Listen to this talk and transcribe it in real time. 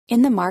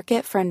In the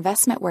market for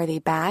investment-worthy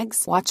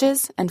bags,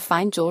 watches, and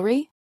fine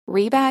jewelry,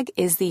 Rebag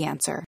is the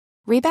answer.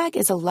 Rebag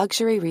is a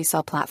luxury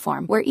resale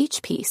platform where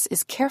each piece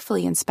is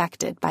carefully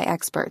inspected by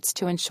experts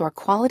to ensure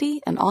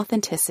quality and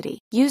authenticity.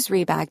 Use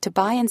Rebag to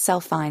buy and sell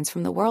finds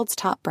from the world's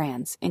top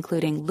brands,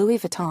 including Louis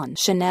Vuitton,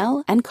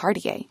 Chanel, and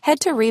Cartier. Head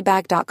to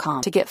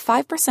Rebag.com to get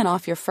 5%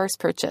 off your first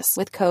purchase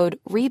with code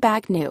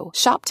REBAGNEW.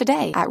 Shop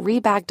today at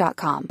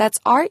Rebag.com. That's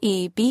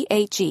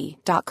REBAG.com.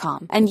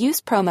 And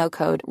use promo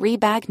code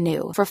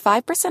REBAGNEW for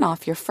 5%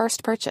 off your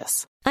first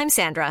purchase. I'm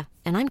Sandra,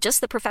 and I'm just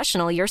the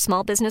professional your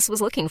small business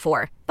was looking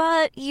for.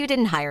 But you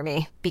didn't hire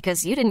me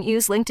because you didn't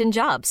use LinkedIn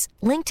Jobs.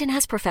 LinkedIn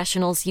has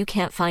professionals you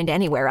can't find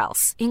anywhere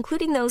else,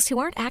 including those who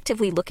aren't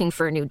actively looking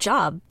for a new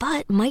job,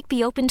 but might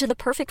be open to the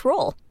perfect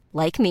role,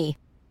 like me.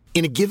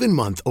 In a given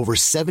month, over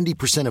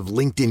 70% of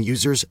LinkedIn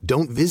users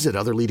don't visit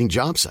other leading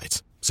job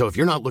sites. So if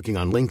you're not looking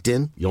on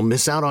LinkedIn, you'll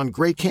miss out on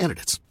great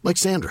candidates, like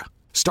Sandra.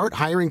 Start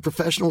hiring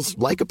professionals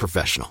like a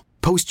professional.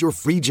 Post your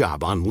free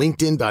job on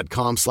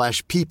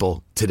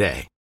linkedin.com/people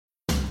today.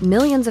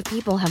 Millions of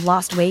people have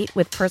lost weight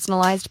with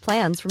personalized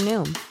plans from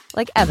Noom.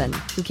 Like Evan,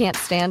 who can't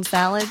stand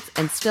salads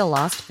and still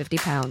lost 50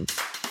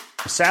 pounds.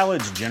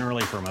 Salads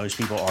generally for most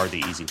people are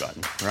the easy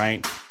button,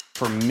 right?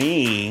 For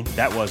me,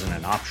 that wasn't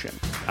an option.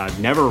 I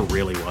never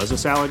really was a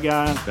salad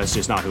guy. That's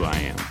just not who I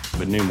am.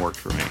 But Noom worked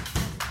for me.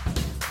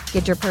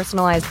 Get your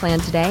personalized plan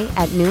today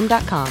at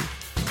Noom.com.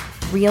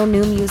 Real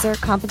Noom user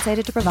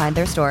compensated to provide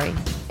their story.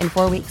 In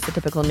 4 weeks, the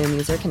typical Noom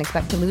user can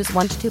expect to lose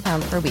 1 to 2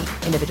 pounds per week.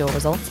 Individual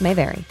results may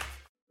vary.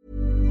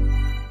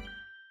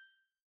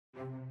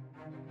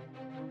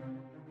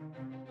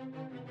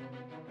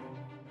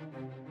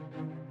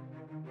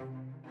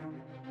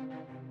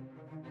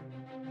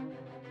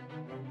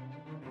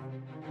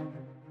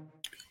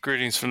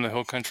 Greetings from the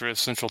hill country of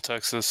Central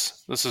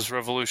Texas. This is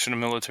Revolution of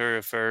Military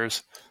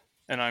Affairs,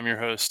 and I'm your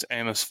host,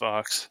 Amos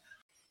Fox.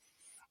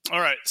 All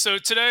right, so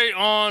today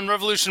on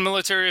Revolution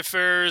Military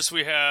Affairs,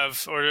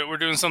 we're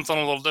doing something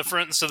a little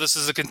different. So this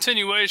is a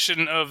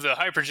continuation of the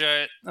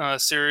Hypergiant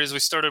series we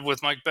started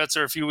with Mike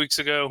Betzer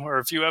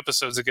a few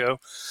episodes ago.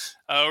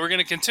 We're going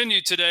to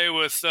continue today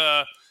with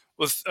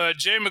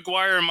Jay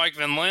McGuire and Mike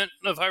Van Lent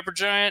of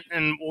Hypergiant,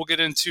 and we'll get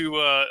into,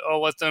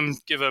 I'll let them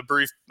give a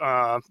brief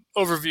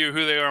overview of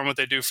who they are and what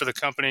they do for the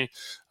company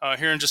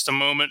here in just a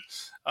moment.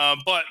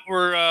 But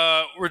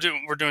we're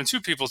doing two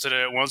people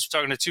today at once. We're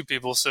talking to two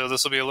people, so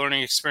this will be a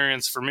learning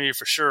experience for me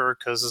for sure,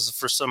 because this is the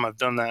first time I've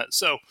done that.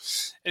 So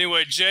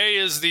anyway, Jay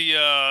is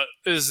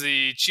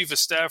the chief of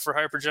staff for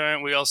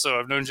Hypergiant.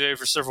 I've known Jay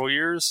for several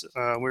years.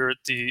 We were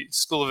at the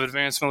School of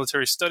Advanced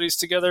Military Studies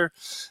together.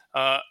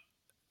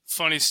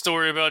 Funny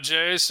story about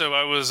Jay. So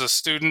I was a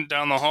student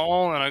down the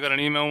hall, and I got an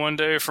email one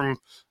day from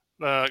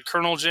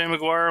Colonel Jay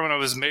McGuire when I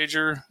was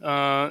Major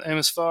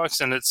Amos Fox,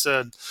 and it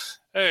said,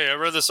 "Hey, I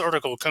read this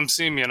article. Come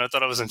see me." And I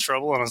thought I was in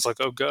trouble, and I was like,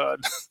 "Oh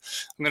God,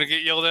 I'm going to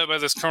get yelled at by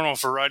this colonel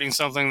for writing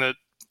something that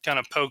kind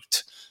of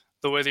poked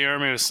the way the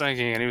Army was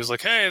thinking." And he was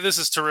like, "Hey, this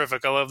is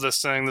terrific. I love this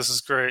thing. This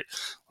is great.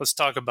 Let's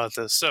talk about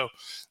this." So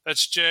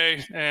that's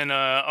Jay, and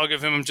I'll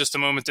give him just a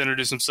moment to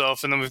introduce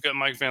himself, and then we've got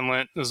Mike Van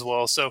Lent as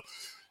well. So,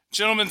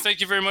 gentlemen, thank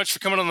you very much for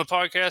coming on the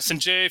podcast. And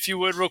Jay, if you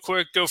would, real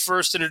quick, go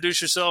first,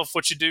 introduce yourself,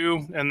 what you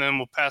do, and then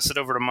we'll pass it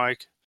over to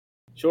Mike.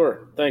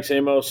 Sure. Thanks,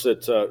 Amos.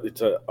 It's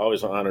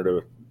always an honor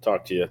to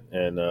talk to you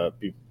and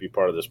be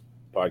part of this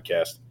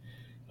podcast.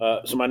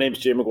 So my name is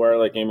Jay McGuire.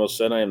 Like Amos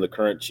said, I am the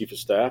current chief of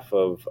staff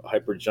of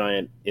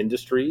Hypergiant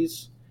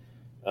Industries.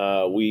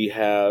 We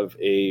have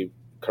a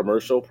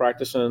commercial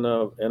practice and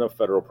a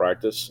federal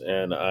practice,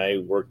 and I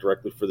work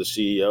directly for the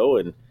CEO,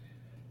 and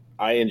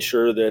I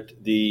ensure that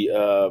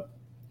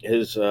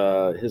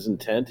his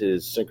intent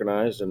is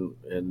synchronized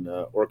and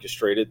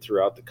orchestrated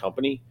throughout the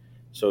company.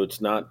 So it's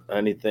not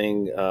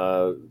anything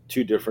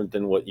too different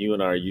than what you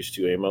and I are used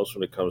to, Amos,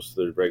 when it comes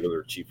to the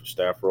regular chief of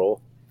staff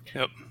role.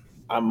 Yep.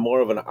 I'm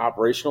more of an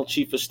operational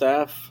chief of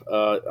staff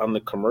on the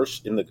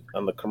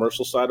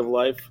commercial side of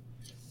life,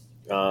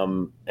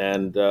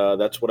 and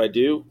that's what I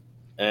do.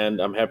 And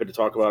I'm happy to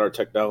talk about our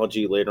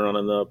technology later on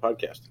in the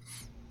podcast.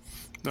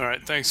 All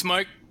right, thanks,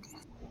 Mike.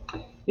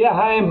 Yeah,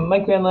 hi, I'm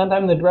Mike Van Lent.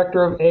 I'm the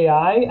director of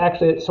AI,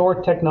 actually at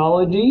SOAR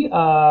Technology.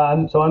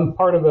 So I'm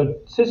part of a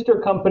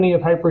sister company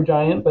of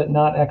Hypergiant, but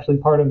not actually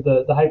part of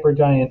the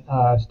Hypergiant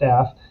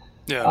staff.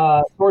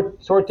 Yeah.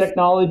 SOAR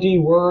Technology,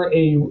 we're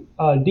a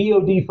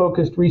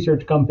DoD-focused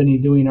research company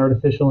doing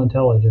artificial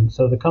intelligence.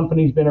 So the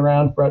company's been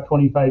around for about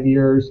 25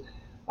 years.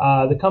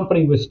 The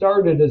company was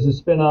started as a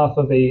spinoff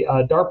of a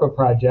DARPA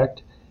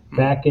project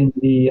back in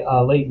the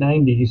late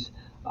 90s.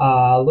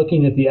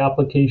 Looking at the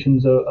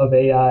applications of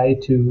AI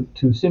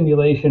to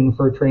simulation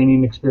for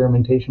training,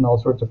 experimentation, all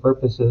sorts of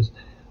purposes.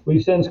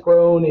 We've since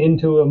grown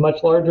into a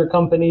much larger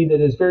company that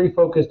is very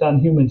focused on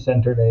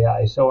human-centered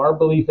AI. So our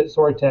belief at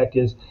SOARTech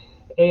is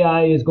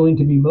AI is going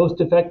to be most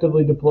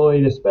effectively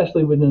deployed,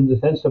 especially within the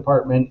Defense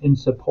Department, in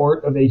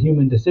support of a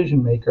human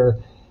decision maker.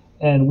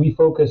 And we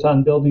focus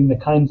on building the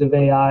kinds of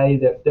AI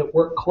that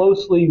work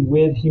closely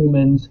with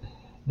humans,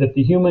 that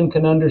the human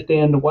can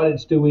understand what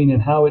it's doing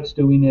and how it's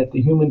doing it.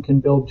 The human can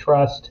build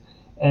trust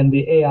and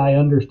the AI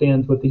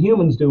understands what the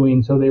human's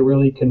doing, so they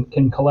really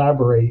can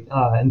collaborate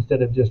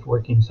instead of just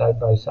working side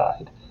by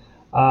side.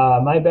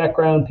 My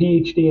background,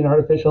 PhD in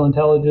artificial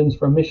intelligence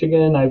from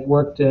Michigan. I've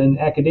worked in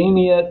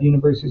academia at the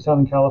University of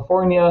Southern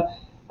California.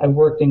 I've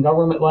worked in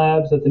government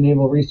labs at the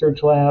Naval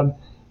Research Lab.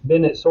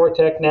 Been at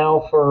Sortec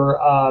now for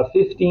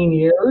 15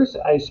 years.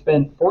 I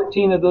spent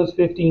 14 of those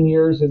 15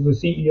 years as the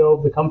CEO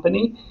of the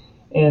company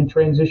and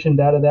transitioned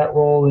out of that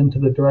role into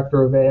the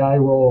Director of AI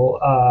role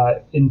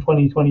in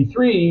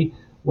 2023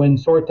 when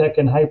Sortec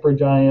and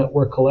Hypergiant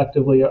were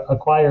collectively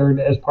acquired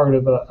as part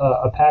of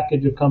a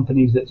package of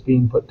companies that's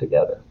being put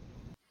together.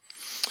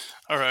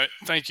 All right,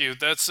 thank you.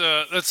 That's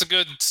a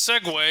good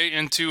segue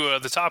into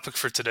the topic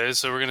for today.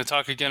 So we're going to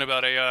talk again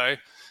about AI,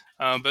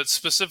 but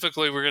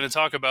specifically we're going to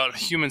talk about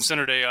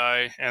human-centered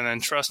AI and then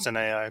trust in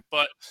AI.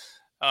 But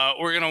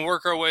we're going to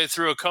work our way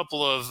through a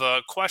couple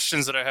of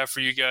questions that I have for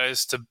you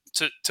guys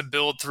to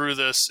build through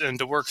this and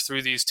to work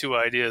through these two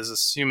ideas: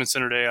 this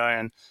human-centered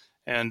AI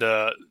and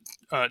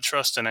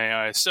trust in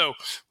AI. So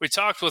we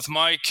talked with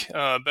Mike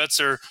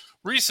Betzer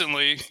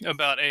recently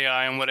about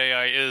AI and what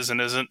AI is and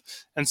isn't.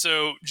 And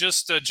so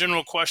just a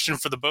general question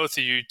for the both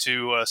of you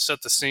to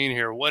set the scene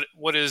here.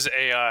 What is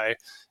AI?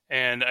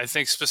 And I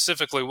think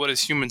specifically, what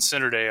is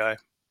human-centered AI?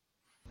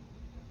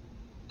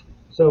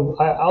 So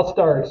I'll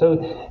start.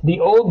 So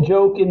the old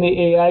joke in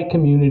the AI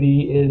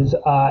community is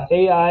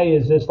AI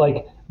is this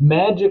like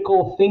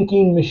magical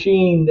thinking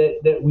machine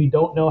that we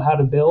don't know how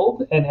to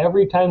build. And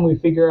every time we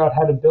figure out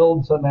how to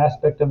build some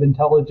aspect of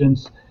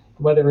intelligence,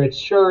 whether it's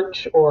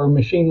search or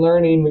machine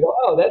learning, we go,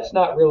 oh, that's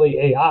not really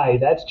AI.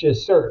 That's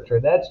just search, or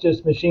that's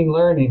just machine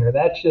learning, or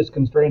that's just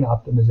constraint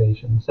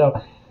optimization.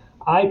 So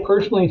I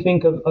personally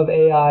think of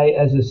AI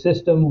as a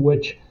system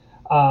which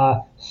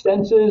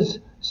senses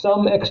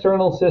some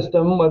external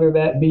system, whether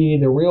that be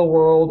the real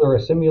world or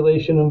a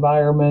simulation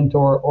environment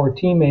or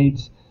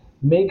teammates,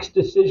 makes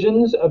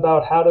decisions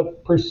about how to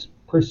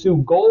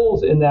pursue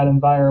goals in that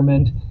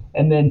environment,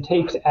 and then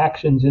takes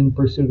actions in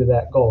pursuit of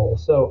that goal.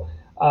 So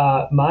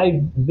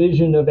my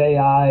vision of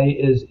AI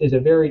is a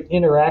very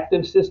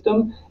interactive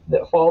system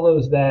that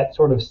follows that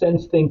sort of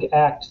sense, think,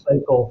 act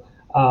cycle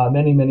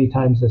many, many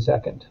times a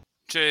second.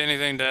 Jay,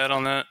 anything to add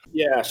on that?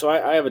 Yeah, so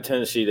I have a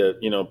tendency to,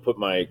 put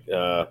my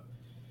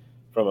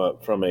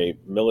from a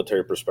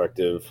military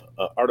perspective,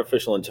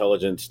 artificial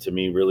intelligence to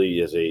me really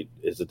is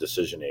a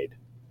decision aid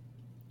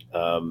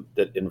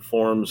that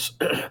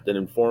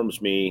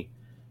informs me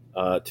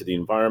to the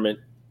environment,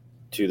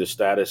 to the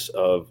status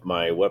of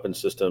my weapon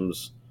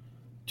systems,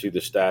 to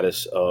the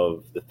status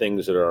of the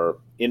things that are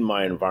in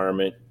my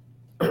environment,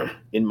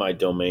 in my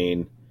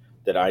domain,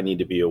 that I need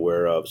to be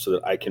aware of so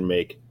that I can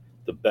make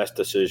the best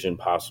decision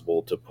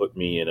possible to put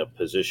me in a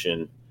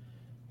position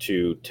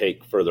to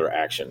take further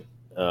action.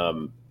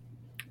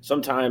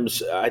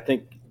 Sometimes I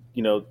think,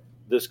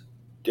 this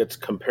gets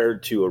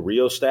compared to a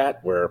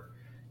rheostat where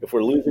if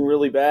we're losing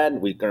really bad,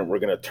 we're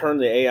going to turn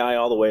the AI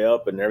all the way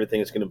up and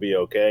everything is going to be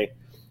okay.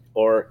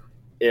 Or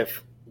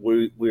if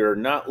we are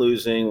not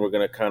losing, we're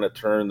going to kind of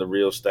turn the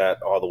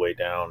rheostat all the way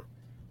down,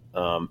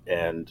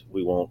 and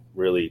we won't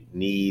really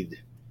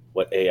need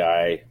what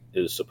AI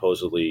is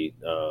supposedly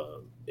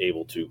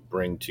able to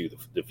bring to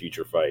the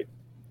future fight.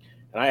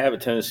 And I have a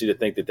tendency to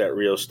think that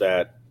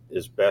rheostat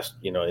is best,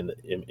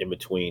 in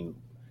between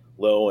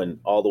low and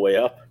all the way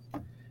up,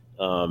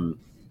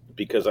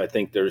 because I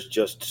think there's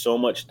just so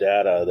much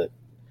data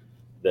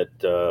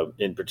that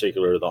in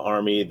particular the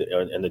Army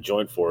and the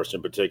Joint Force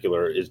in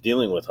particular is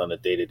dealing with on a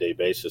day-to-day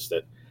basis,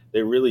 that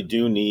they really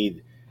do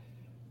need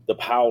the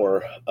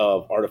power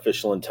of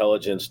artificial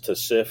intelligence to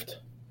sift,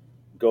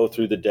 go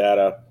through the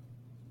data,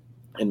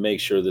 and make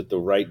sure that the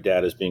right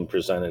data is being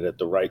presented at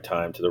the right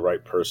time to the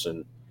right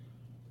person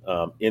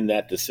in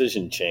that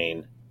decision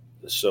chain,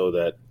 so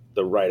that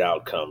the right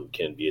outcome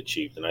can be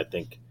achieved. And I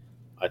think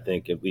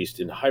at least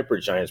in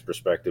Hypergiant's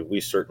perspective,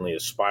 we certainly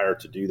aspire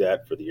to do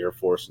that for the Air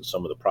Force and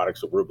some of the products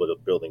that we're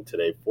building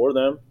today for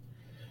them.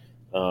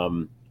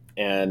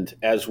 And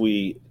as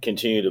we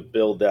continue to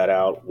build that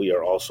out, we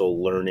are also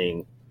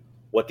learning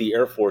what the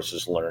Air Force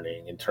is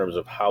learning in terms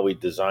of how we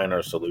design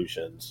our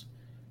solutions.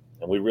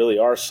 And we really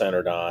are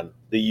centered on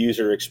the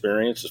user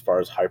experience as far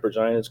as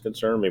Hypergiant is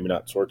concerned, maybe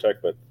not Sortec,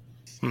 but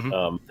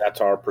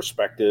that's our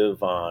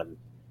perspective on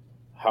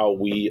how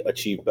we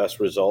achieve best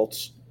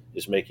results,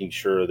 is making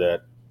sure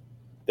that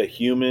the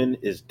human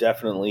is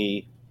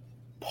definitely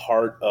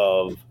part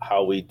of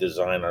how we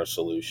design our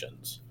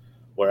solutions,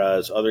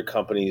 whereas other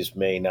companies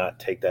may not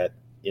take that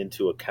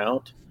into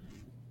account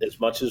as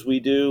much as we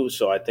do.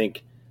 So I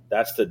think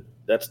that's the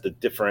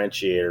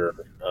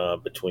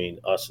differentiator between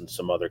us and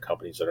some other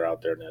companies that are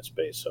out there in that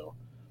space. So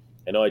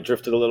I know I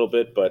drifted a little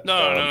bit, but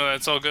no,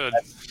 that's all good.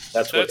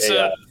 That's what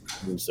AI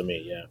means to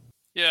me. Yeah.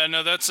 Yeah,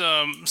 no, that's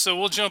so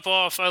we'll jump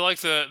off. I like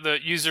the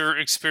user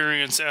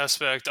experience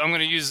aspect. I'm going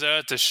to use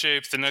that to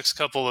shape the next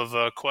couple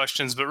of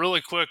questions. But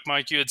really quick,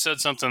 Mike, you had said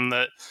something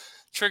that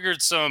triggered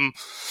a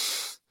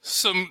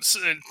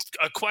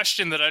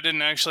question that I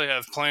didn't actually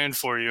have planned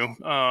for you,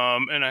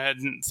 and I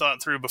hadn't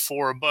thought through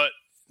before. But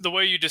the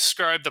way you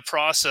describe the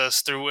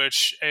process through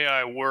which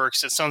AI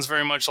works, it sounds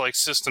very much like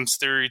systems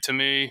theory to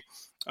me.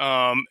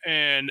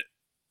 And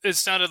it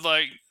sounded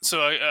like,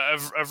 so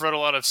I've read a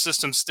lot of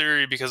systems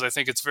theory because I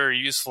think it's very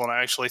useful, and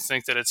I actually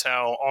think that it's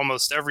how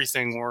almost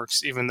everything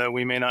works, even though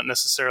we may not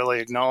necessarily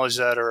acknowledge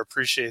that or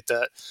appreciate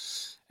that.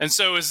 And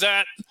so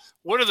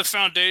what are the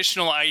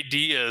foundational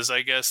ideas,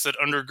 I guess, that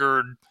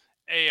undergird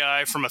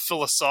AI from a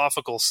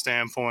philosophical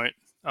standpoint?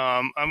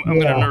 I'm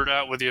going to nerd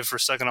out with you for a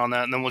second on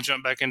that, and then we'll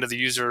jump back into the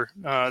user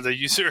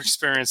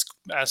experience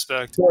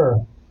aspect.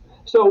 Sure.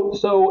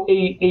 So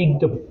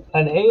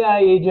an AI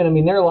agent, I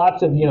mean, there are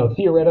lots of,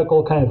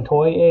 theoretical kind of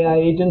toy AI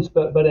agents,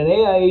 but an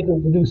AI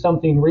agent to do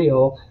something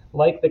real,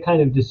 like the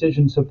kind of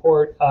decision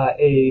support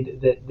aid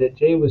that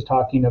Jay was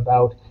talking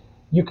about,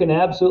 you can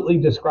absolutely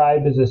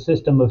describe as a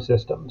system of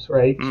systems,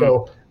 right?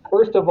 So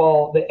first of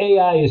all, the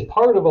AI is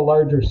part of a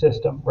larger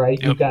system, right?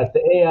 Yep. You've got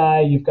the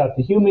AI, you've got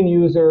the human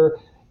user,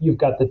 you've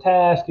got the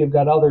task, you've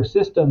got other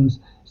systems.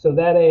 So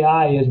that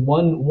AI is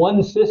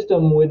one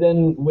system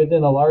within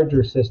a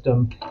larger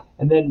system.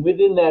 And then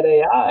within that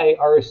AI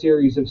are a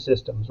series of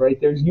systems, right?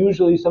 There's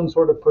usually some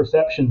sort of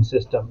perception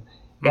system.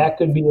 That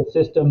could be a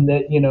system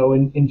that,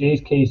 in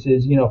Jay's case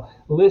is,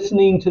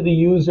 listening to the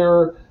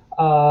user,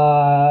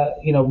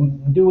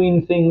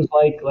 doing things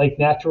like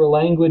natural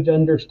language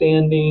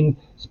understanding,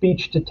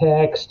 speech to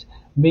text,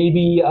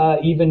 maybe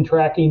even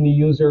tracking the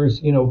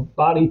user's,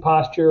 body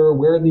posture,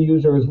 where the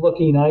user is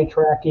looking, eye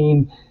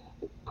tracking,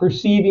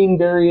 perceiving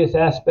various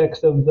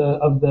aspects of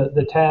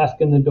the task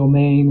and the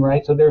domain,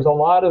 right? So there's a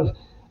lot of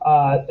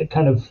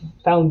kind of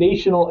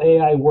foundational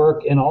AI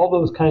work in all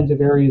those kinds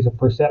of areas of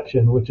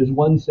perception, which is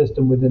one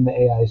system within the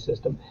AI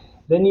system.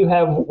 Then you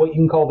have what you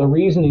can call the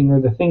reasoning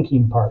or the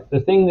thinking part, the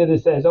thing that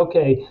it says,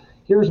 okay,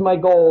 here's my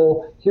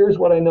goal, here's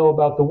what I know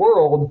about the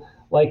world,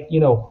 like,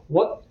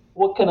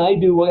 what can I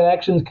do, what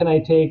actions can I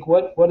take,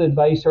 what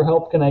advice or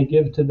help can I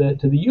give to the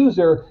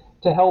user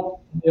to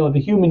help the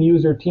human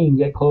user team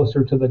get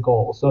closer to the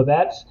goal. So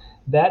that's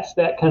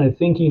that kind of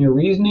thinking or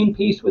reasoning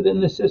piece within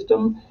the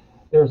system.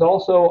 There's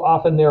also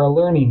often a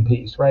learning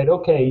piece, right?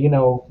 Okay,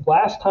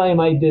 last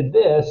time I did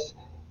this,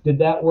 did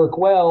that work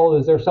well?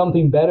 Is there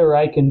something better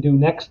I can do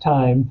next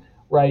time,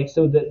 right?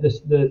 So that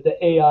the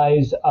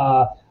AI's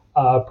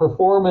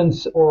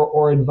performance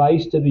or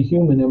advice to the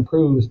human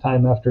improves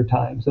time after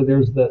time. So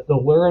there's the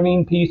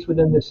learning piece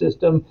within the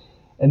system.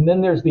 And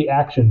then there's the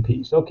action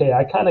piece. Okay,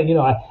 I kind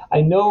of,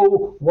 I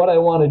know what I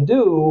want to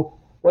do.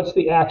 What's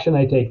the action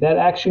I take? That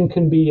action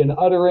can be an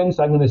utterance.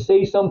 I'm going to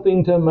say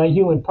something to my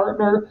human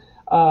partner,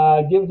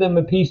 give them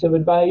a piece of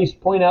advice,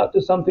 point out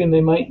to something they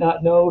might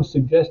not know,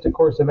 suggest a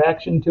course of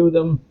action to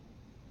them.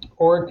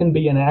 Or it can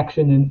be an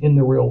action in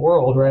the real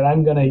world, right?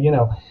 I'm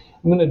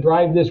going to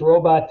drive this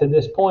robot to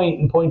this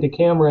point and point a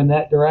camera in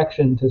that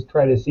direction to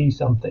try to see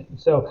something.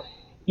 So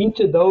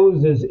each of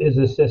those is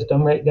a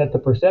system, right? You got the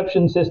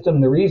perception system,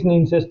 the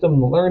reasoning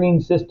system, the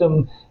learning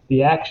system,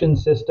 the action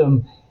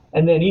system,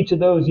 and then each of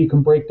those you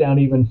can break down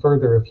even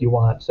further if you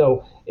want.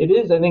 So it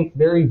is, I think,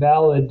 very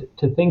valid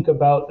to think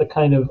about the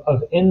kind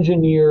of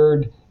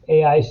engineered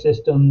AI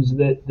systems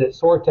that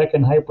Sortech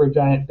and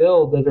Hypergiant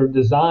build that are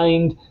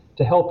designed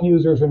to help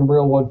users in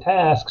real-world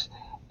tasks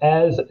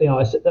as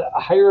a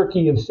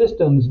hierarchy of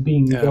systems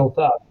being built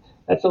up.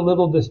 That's a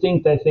little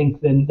distinct, I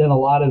think, than a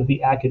lot of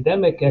the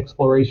academic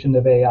exploration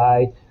of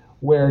AI,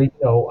 where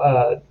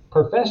a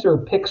professor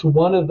picks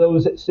one of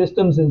those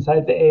systems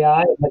inside the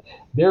AI.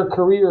 Their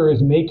career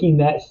is making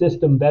that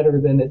system better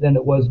than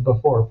it was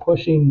before,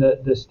 pushing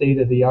the state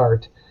of the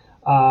art.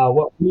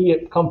 What we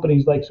at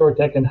companies like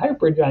Sortech and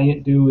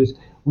Hypergiant do is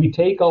we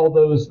take all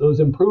those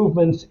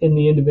improvements in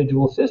the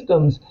individual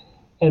systems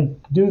and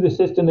do the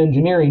system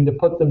engineering to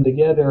put them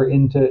together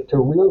into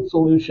real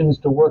solutions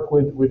to work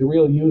with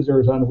real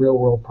users on real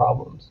world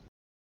problems.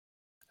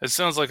 It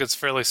sounds like it's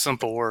fairly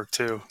simple work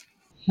too.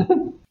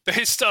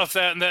 Based off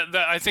that, and that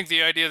I think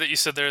the idea that you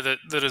said there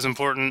that is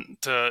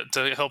important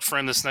to help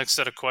frame this next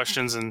set of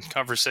questions and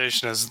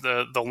conversation is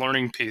the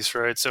learning piece,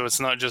 right? So it's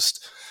not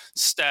just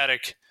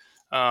static,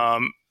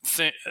 a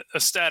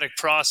static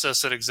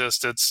process that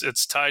exists.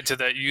 It's tied to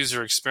that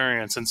user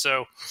experience, and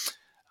so.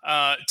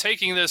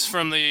 Taking this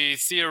from the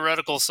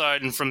theoretical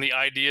side and from the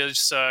ideas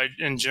side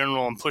in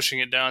general and pushing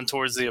it down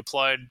towards the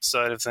applied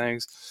side of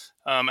things,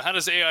 how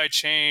does AI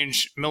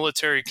change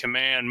military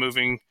command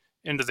moving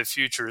into the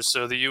future?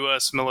 So the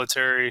U.S.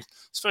 military,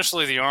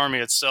 especially the Army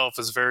itself,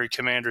 is very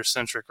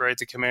commander-centric, right?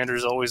 The commander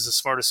is always the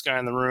smartest guy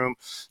in the room.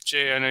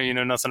 Jay, I know you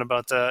know nothing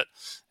about that.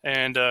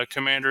 And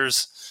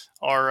commanders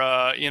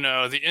are,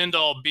 the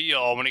end-all,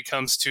 be-all when it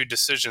comes to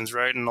decisions,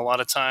 right? And a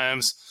lot of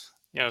times,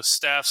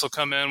 staffs will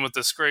come in with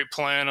this great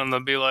plan and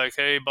they'll be like,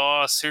 hey,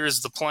 boss,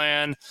 here's the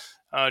plan.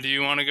 Do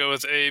you want to go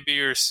with A, B,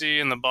 or C?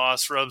 And the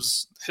boss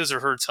rubs his or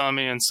her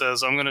tummy and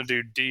says, I'm going to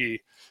do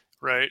D,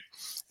 right?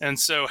 And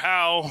so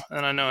how,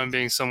 and I know I'm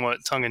being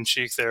somewhat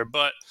tongue-in-cheek there,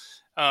 but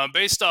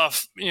based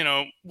off,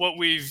 what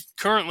we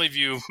currently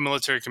view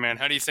military command,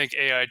 how do you think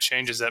AI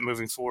changes that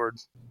moving forward?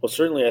 Well,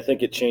 certainly I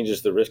think it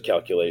changes the risk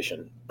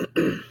calculation.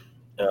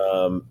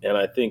 And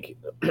I think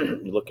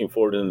looking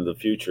forward into the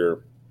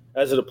future,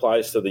 as it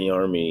applies to the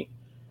Army,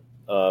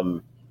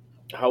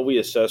 how we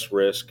assess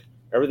risk,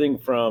 everything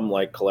from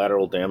like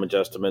collateral damage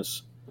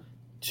estimates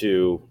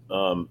to,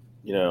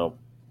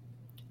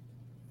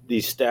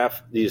 these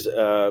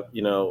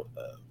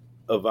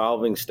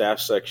evolving staff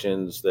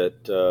sections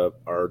that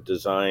are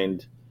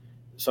designed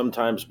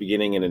sometimes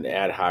beginning in an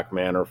ad hoc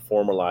manner,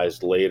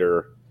 formalized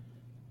later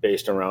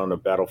based around a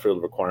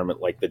battlefield requirement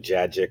like the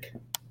JAGIC,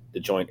 the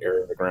Joint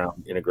Area to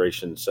Ground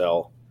Integration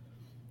Cell.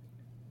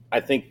 I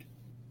think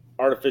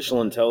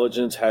artificial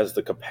intelligence has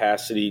the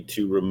capacity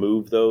to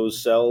remove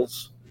those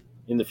cells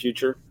in the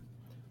future,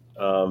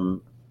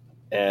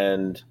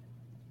 and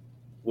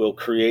will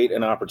create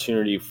an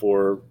opportunity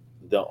for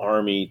the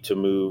Army to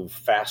move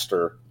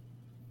faster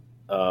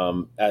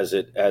as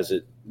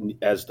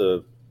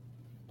the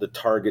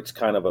targets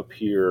kind of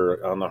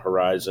appear on the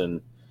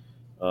horizon,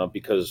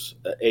 because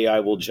AI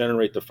will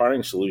generate the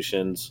firing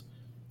solutions,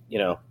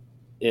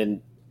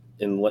 in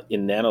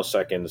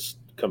nanoseconds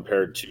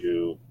compared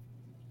to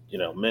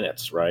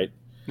minutes, right?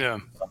 Yeah.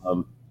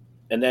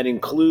 And that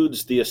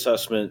includes the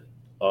assessment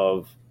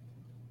of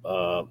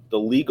the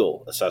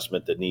legal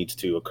assessment that needs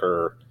to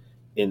occur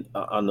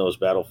on those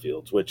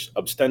battlefields, which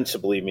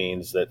ostensibly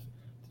means that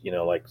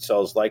like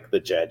cells like the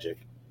JAGIC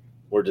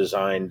were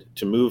designed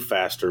to move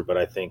faster, but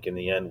I think in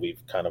the end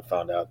we've kind of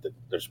found out that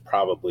there's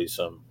probably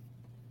some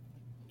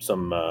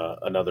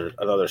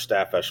another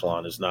staff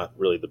echelon is not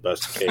really the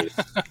best case.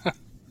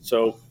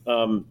 So,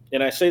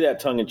 and I say that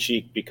tongue in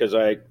cheek because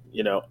I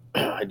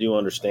do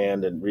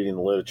understand, and reading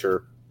the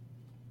literature,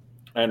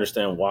 I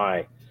understand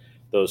why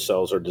those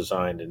cells are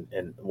designed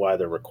and why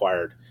they're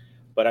required.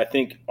 But I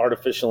think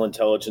artificial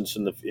intelligence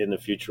in the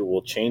future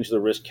will change the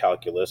risk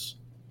calculus,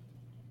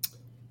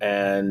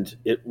 and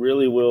it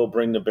really will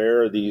bring to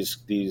bear these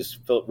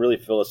really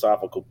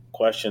philosophical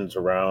questions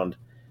around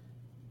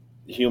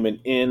human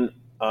in,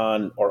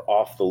 on, or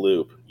off the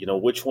loop.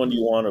 Which one do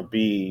you want to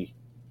be?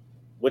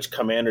 Which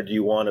commander do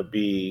you want to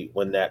be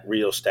when that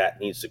rheostat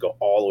needs to go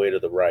all the way to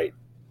the right?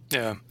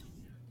 Yeah.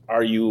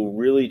 Are you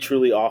really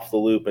truly off the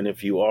loop? And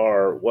if you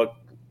are, what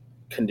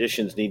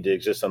conditions need to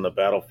exist on the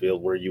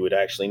battlefield where you would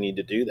actually need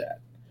to do that?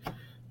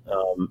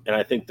 And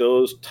I think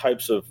those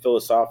types of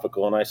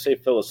philosophical, and I say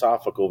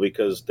philosophical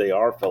because they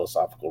are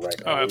philosophical right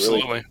now. Oh,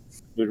 absolutely.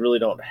 We really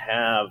don't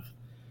have,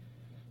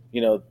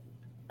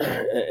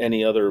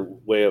 any other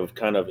way of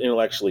kind of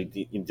intellectually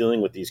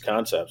dealing with these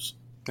concepts.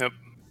 Yep.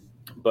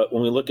 But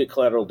when we look at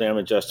collateral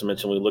damage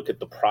estimates and we look at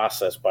the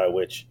process by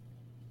which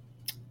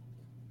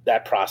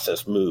that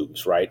process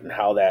moves, right, and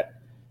how that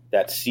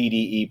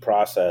CDE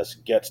process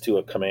gets to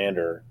a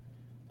commander,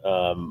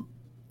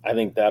 I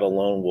think that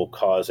alone will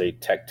cause a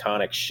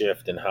tectonic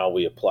shift in how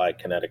we apply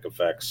kinetic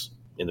effects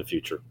in the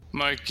future.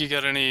 Mike, you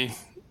got any?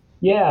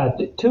 Yeah,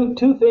 two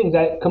things.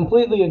 I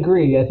completely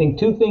agree. I think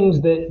two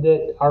things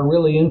that are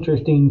really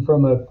interesting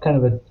from a kind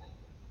of a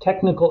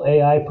technical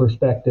AI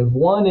perspective.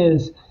 One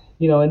is,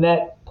 in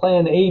that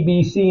plan A,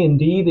 B, C, and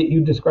D that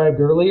you described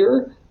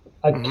earlier,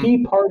 a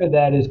key part of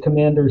that is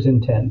commander's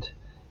intent.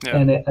 Yeah.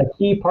 And a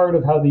key part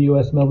of how the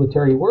U.S.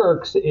 military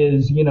works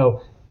is,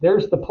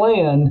 there's the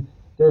plan,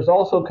 there's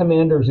also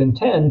commander's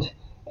intent,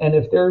 and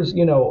if there's,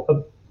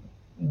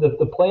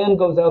 the plan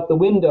goes out the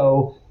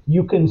window,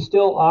 you can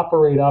still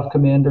operate off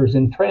commander's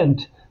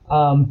intent.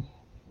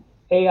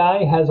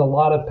 AI has a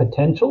lot of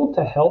potential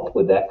to help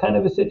with that kind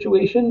of a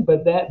situation,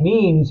 but that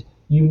means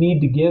you need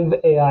to give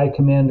AI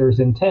commander's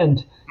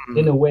intent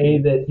in a way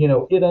that,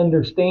 it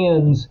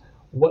understands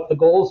what the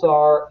goals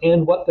are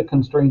and what the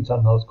constraints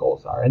on those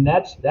goals are. And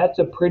that's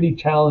a pretty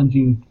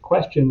challenging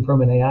question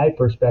from an AI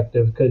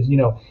perspective, because,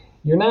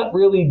 you're not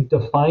really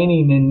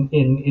defining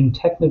in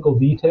technical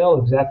detail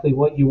exactly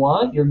what you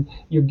want.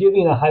 You're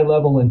giving a high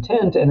level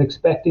intent and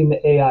expecting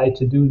the AI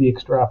to do the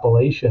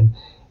extrapolation.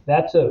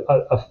 That's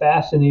a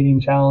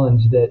fascinating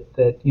challenge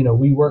that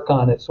we work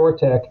on at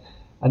SORTEC.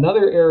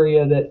 Another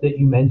area that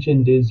you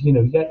mentioned is, you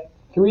got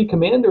three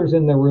commanders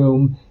in the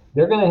room.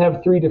 They're going to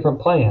have three different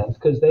plans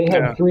because they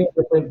have three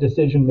different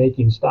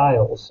decision-making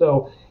styles.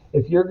 So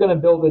if you're going to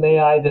build an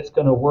AI that's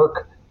going to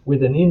work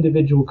with an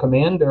individual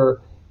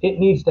commander, it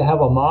needs to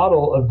have a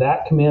model of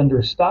that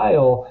commander's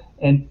style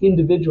and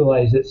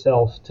individualize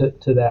itself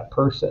to that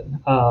person.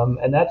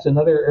 And that's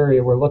another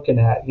area we're looking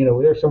at.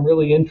 There's some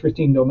really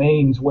interesting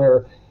domains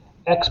where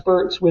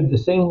experts with the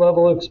same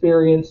level of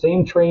experience,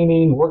 same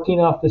training,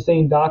 working off the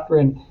same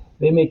doctrine,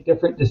 they make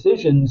different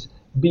decisions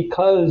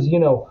because,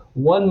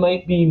 one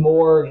might be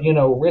more,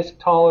 risk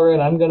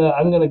tolerant. I'm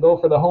gonna go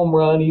for the home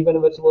run, even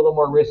if it's a little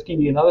more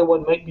risky. Another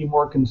one might be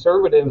more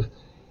conservative.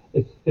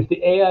 If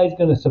the AI is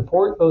going to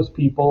support those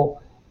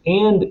people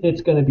and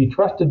it's going to be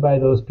trusted by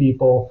those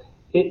people,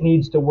 it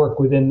needs to work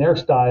within their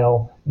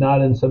style,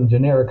 not in some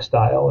generic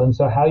style. And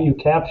so how you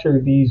capture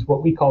these,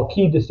 what we call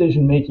key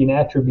decision-making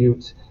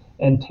attributes,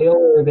 and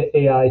tailor the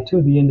AI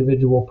to the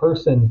individual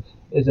person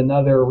is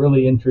another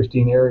really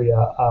interesting area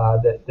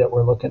that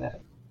we're looking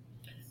at.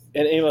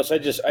 And Amos,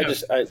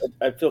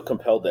 I feel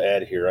compelled to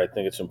add here. I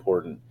think it's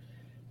important.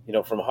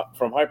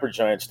 from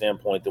Hypergiant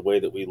standpoint, the way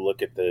that we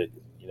look at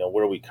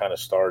where we kind of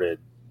started,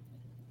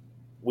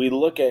 we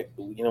look at,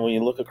 when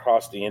you look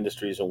across the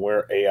industries and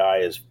where AI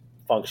is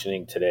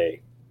functioning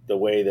today, the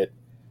way that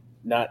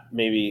not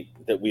maybe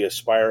that we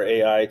aspire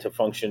AI to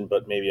function,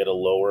 but maybe at a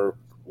lower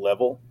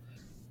level.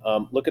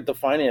 Look at the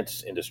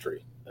finance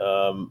industry,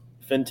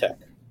 fintech,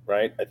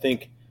 right? I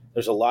think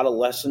there's a lot of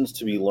lessons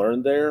to be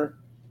learned there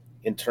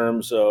in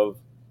terms of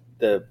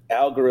the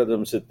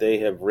algorithms that they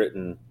have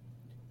written.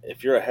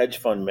 If you're a hedge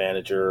fund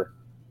manager,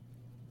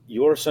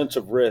 your sense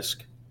of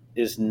risk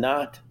is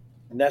not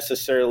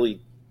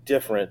necessarily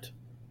different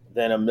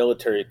than a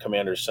military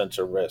commander's sense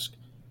of risk.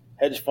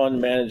 Hedge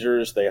fund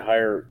managers, they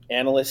hire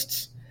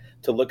analysts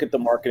to look at the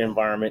market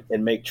environment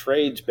and make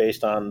trades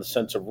based on the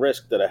sense of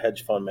risk that a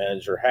hedge fund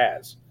manager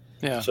has.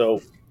 Yeah.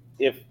 So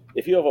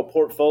if you have a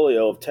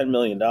portfolio of $10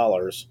 million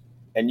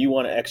and you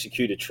want to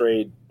execute a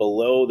trade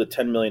below the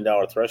 $10 million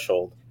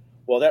threshold,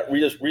 well, that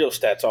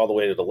rheostat's all the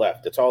way to the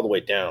left. It's all the way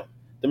down.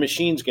 The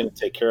machine's going to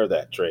take care of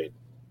that trade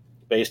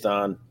based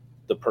on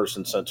the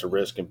person's sense of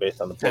risk and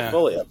based on the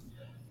portfolio. Yeah.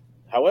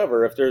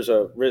 However, if there's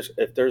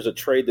a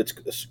trade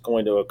that's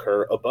going to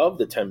occur above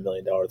the $10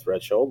 million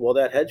threshold, well,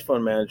 that hedge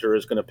fund manager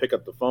is going to pick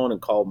up the phone and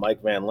call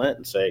Mike Van Lent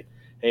and say,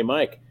 "Hey,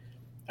 Mike,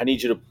 I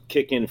need you to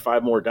kick in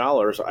 $5 more.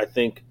 I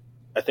think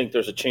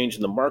there's a change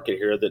in the market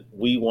here that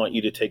we want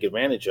you to take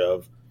advantage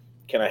of.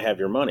 Can I have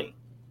your money?"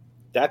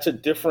 That's a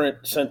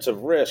different sense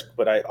of risk,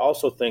 but I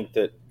also think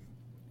that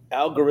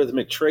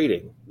algorithmic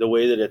trading, the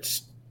way that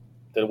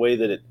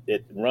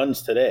it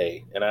runs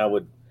today, and I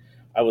would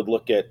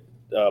look at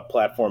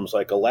platforms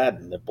like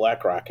Aladdin that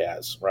BlackRock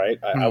has, right?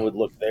 I would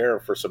look there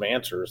for some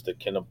answers that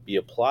can be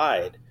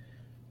applied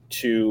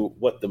to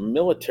what the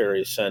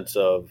military sense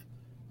of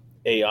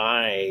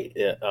AI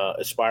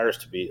aspires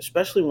to be,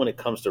 especially when it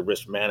comes to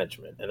risk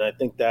management. And I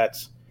think that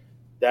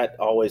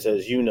always,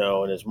 as you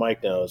know, and as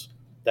Mike knows,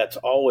 that's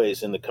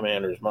always in the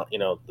commander's,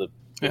 the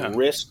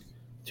risk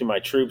to my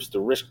troops,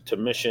 the risk to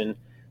mission,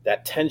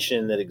 that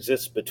tension that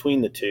exists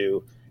between the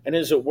two. And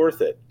is it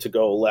worth it to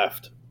go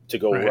left, to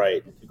go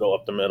right, to go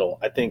up the middle?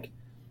 I think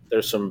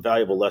there's some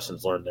valuable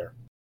lessons learned there.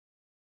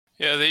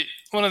 Yeah,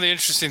 one of the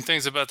interesting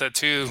things about that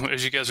too,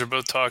 as you guys are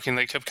both talking,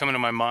 that kept coming to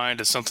my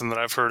mind is something that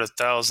I've heard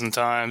 1,000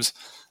 times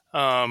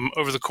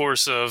over the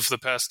course of the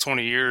past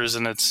 20 years,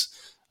 and it's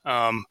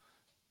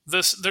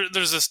there's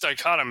this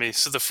dichotomy.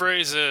 So the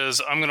phrase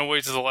is, "I'm going to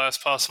wait to the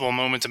last possible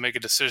moment to make a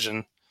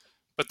decision,"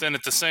 but then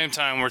at the same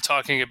time, we're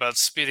talking about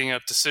speeding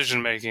up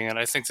decision making, and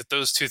I think that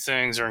those two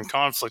things are in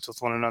conflict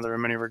with one another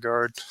in many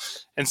regard.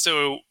 And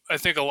so I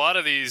think a lot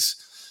of these,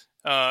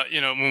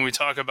 when we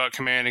talk about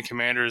command and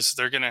commanders,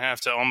 they're going to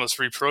have to almost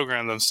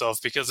reprogram themselves,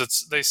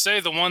 because they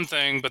say the one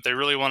thing, but they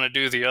really want to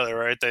do the other,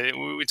 right?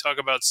 We talk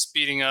about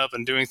speeding up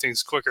and doing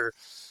things quicker,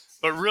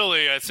 but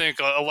really, I think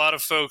a lot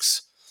of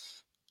folks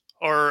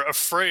are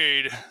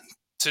afraid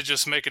to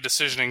just make a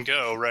decision and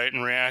go, right,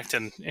 and react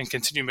and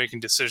continue making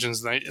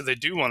decisions. And they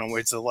do want to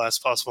wait to the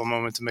last possible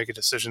moment to make a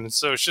decision. And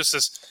so it's just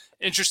this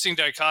interesting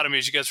dichotomy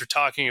as you guys were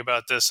talking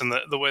about this, and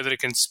the way that it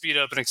can speed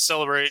up and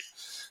accelerate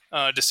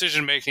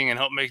decision making and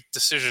help make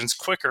decisions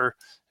quicker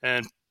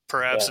and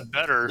perhaps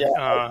better.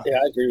 I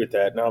agree with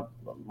that. Now,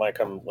 Mike,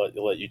 I'm going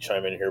to let you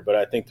chime in here, but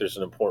I think there's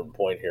an important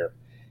point here.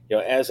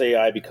 As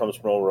AI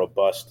becomes more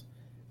robust,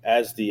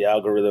 as the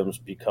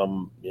algorithms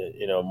become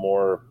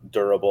more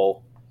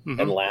durable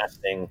and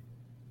lasting,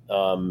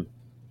 I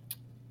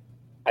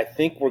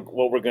think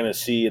what we're going to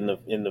see in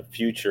the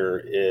future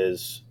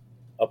is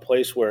a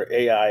place where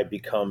AI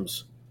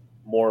becomes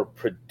more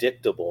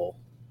predictable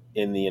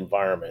in the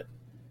environment.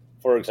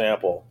 For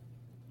example,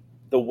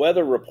 the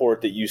weather report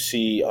that you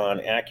see on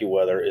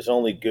AccuWeather is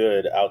only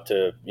good out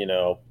to,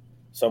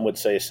 some would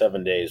say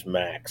 7 days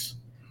max.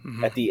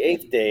 Mm-hmm. At the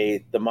 8th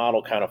day, the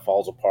model kind of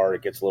falls apart.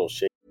 It gets a little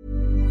shaky.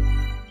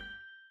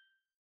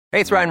 Hey,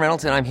 it's Ryan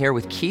Reynolds, and I'm here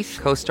with Keith,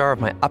 co-star of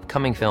my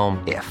upcoming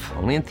film, If,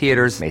 only in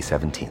theaters May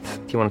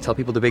 17th. Do you want to tell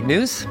people the big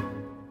news?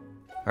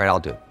 All right,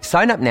 I'll do it.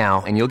 Sign up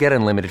now and you'll get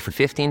unlimited for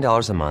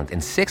 $15 a month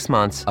and 6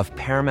 months of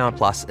Paramount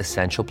Plus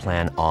Essential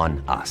Plan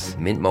on us.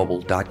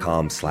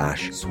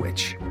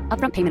 MintMobile.com/switch.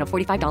 Upfront payment of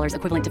 $45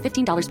 equivalent to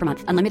 $15 per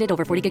month. Unlimited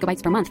over 40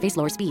 gigabytes per month. Face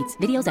lower speeds.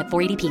 Videos at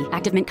 480p.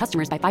 Active Mint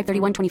customers by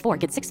 531.24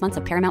 get 6 months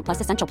of Paramount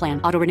Plus Essential Plan.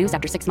 Auto renews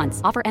after 6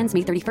 months. Offer ends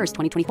May 31st,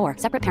 2024.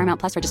 Separate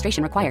Paramount Plus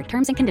registration required.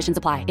 Terms and conditions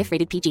apply if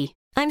rated PG.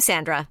 I'm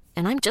Sandra,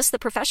 and I'm just the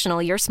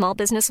professional your small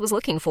business was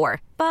looking for.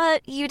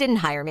 But you didn't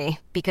hire me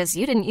because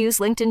you didn't use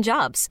LinkedIn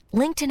Jobs.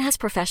 LinkedIn has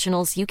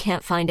professionals you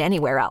can't find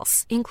anywhere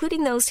else,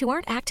 including those who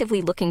aren't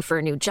actively looking for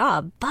a new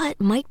job,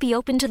 but might be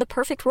open to the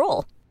perfect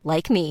role,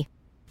 like me.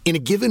 In a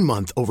given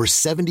month, over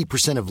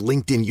 70% of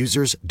LinkedIn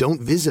users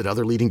don't visit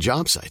other leading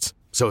job sites.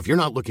 So if you're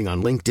not looking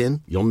on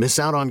LinkedIn, you'll miss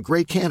out on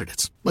great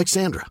candidates like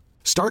Sandra.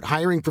 Start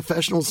hiring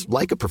professionals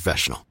like a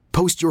professional.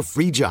 Post your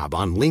free job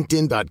on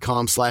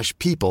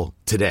linkedin.com/people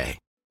today.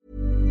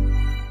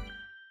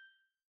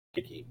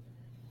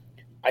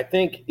 I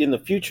think in the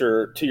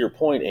future, to your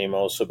point,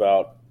 Amos,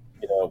 about,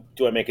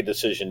 do I make a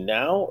decision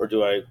now or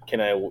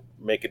can I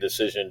make a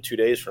decision 2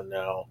 days from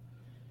now?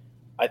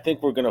 I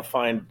think we're going to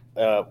find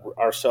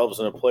ourselves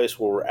in a place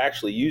where we're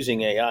actually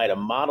using AI to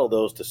model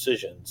those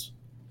decisions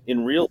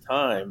in real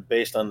time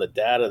based on the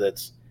data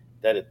it's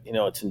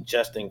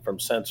ingesting from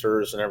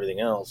sensors and everything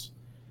else.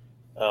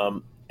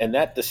 And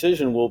that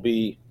decision will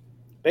be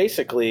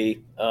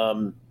basically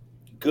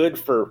good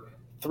for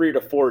 3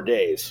 to 4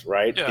 days,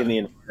 right, Yeah. in the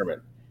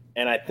environment.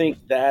 And I think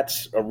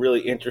that's a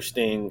really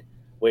interesting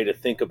way to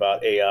think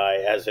about AI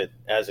as it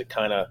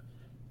kind of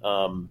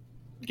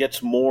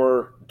gets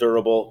more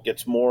durable,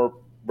 gets more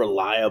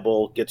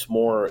reliable, gets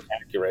more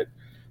accurate.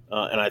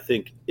 And I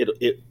think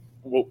it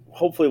will,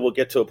 hopefully we'll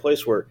get to a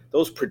place where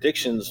those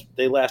predictions,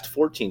 they last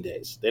 14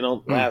 days. They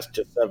don't last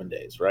just 7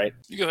 days, right?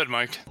 You go ahead,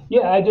 Mike.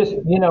 Yeah, I just,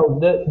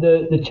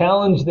 the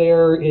challenge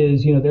there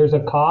is, there's a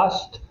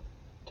cost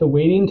to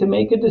waiting to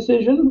make a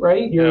decision,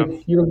 right?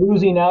 You're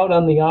losing out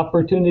on the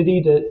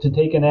opportunity to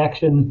take an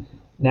action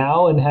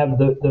now and have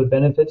the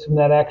benefits from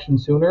that action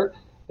sooner.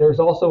 There's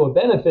also a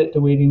benefit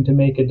to waiting to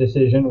make a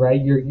decision,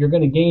 right? You're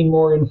going to gain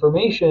more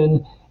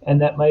information,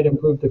 and that might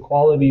improve the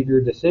quality of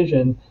your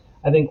decision.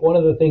 I think one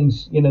of the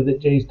things, that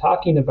Jay's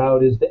talking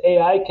about is the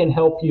AI can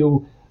help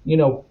you,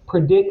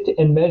 predict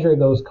and measure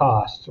those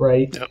costs,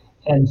 right? Yep.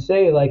 And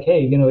say like,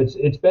 hey,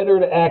 it's better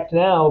to act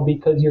now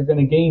because you're going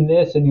to gain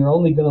this and you're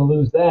only going to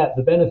lose that.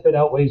 The benefit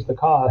outweighs the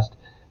cost.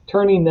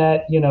 Turning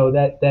that,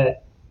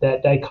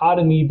 that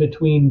dichotomy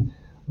between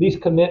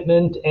least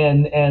commitment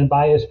and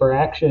bias for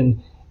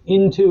action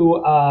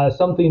into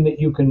something that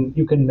you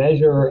can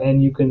measure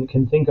and you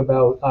can think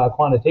about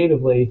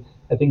quantitatively,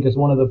 I think is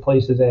one of the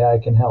places AI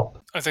can help.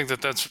 I think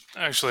that's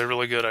actually a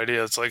really good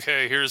idea. It's like,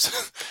 hey,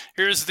 here's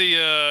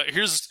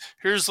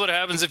what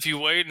happens if you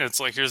wait, and it's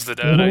like, here's the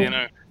data.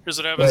 Mm-hmm. Here's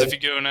what happens Right. if you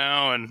go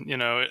now, and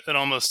it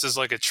almost is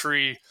like a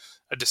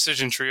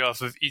decision tree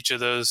off of each of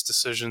those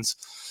decisions.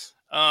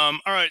 All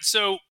right,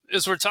 so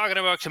as we're talking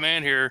about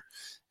command here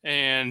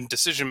and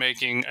decision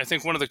making, I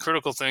think one of the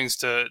critical things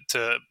to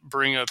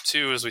bring up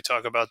too as we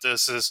talk about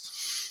this is,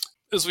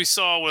 as we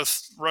saw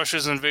with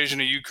Russia's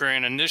invasion of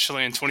Ukraine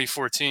initially in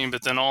 2014,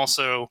 but then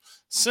also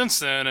since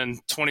then in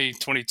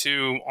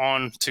 2022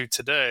 on to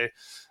today,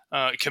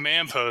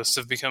 command posts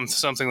have become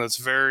something that's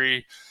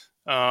very,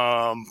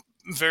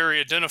 very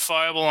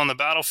identifiable on the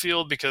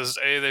battlefield because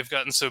A, they've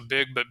gotten so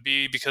big, but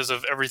B, because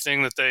of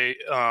everything that they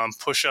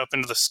push up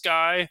into the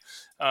sky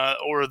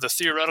or the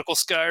theoretical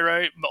sky,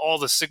 right? All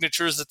the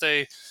signatures that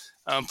they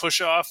push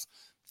off.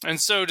 And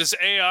so does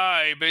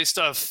AI, based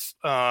off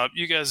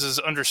you guys'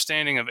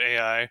 understanding of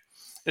AI,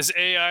 is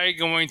AI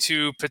going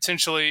to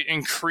potentially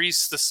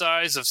increase the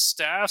size of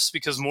staffs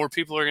because more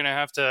people are going to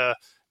have to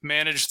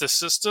manage the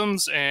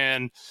systems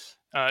and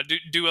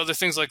do other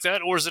things like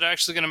that? Or is it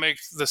actually going to make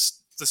the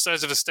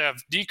size of a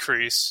staff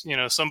decrease?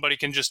 Somebody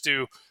can just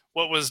do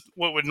what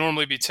would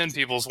normally be 10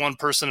 people is one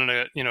person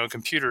in a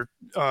computer,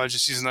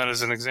 just using that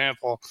as an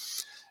example.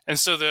 And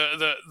so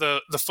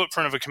the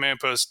footprint of a command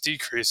post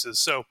decreases.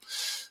 So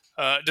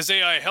does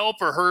AI help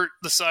or hurt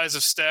the size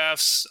of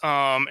staffs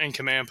and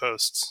command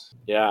posts?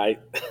 Yeah,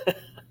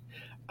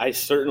 I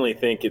certainly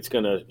think it's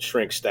going to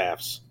shrink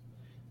staffs.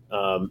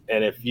 And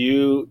if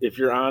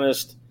you're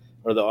honest,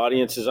 or the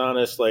audience is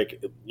honest, I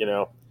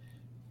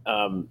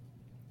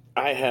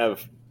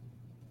have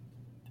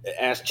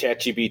asked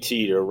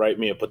ChatGPT to write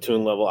me a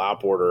platoon level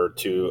op order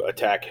to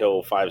attack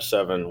Hill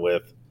 5-7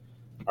 with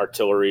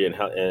artillery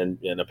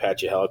and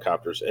Apache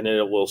helicopters, and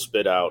it will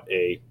spit out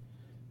a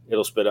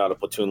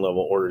platoon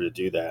level order to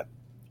do that,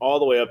 all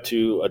the way up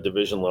to a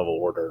division level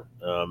order.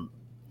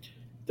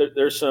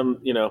 There's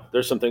some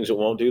things it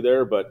won't do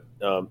there, but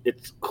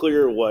it's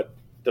clear what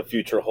the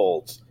future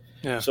holds.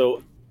 Yeah.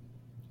 So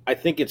I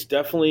think it's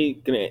definitely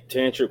going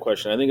to answer your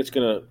question, I think it's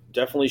going to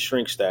definitely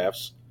shrink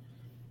staffs.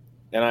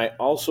 And I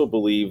also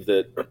believe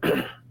that,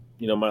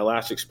 my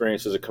last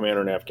experience as a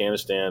commander in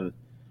Afghanistan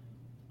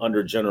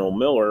under General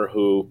Miller,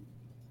 who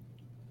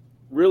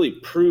really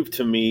proved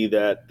to me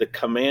that the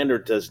commander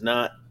does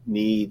not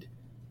need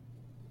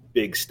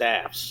big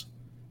staffs.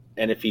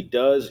 And if he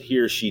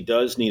or she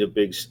does need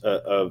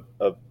a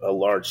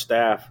large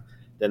staff,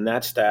 then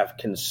that staff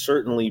can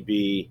certainly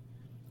be,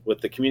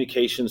 with the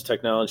communications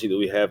technology that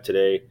we have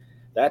today,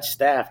 that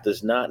staff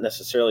does not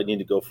necessarily need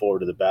to go forward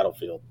to the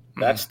battlefield.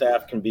 Mm-hmm. That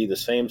staff can be the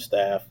same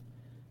staff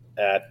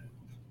at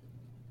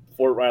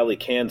Fort Riley,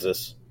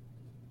 Kansas,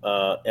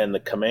 and the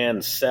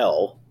command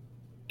cell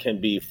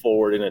can be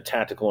forward in a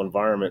tactical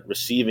environment,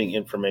 receiving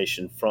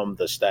information from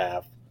the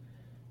staff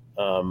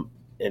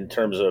in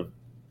terms of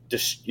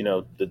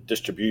the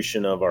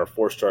distribution of our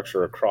force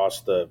structure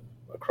across the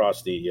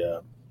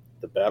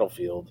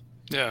battlefield.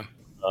 Yeah.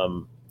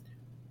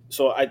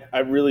 So I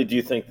really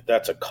do think that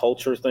that's a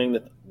culture thing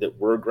that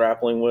we're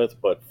grappling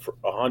with, but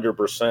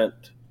 100%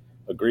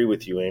 agree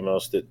with you,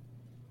 Amos, that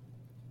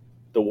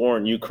the war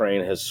in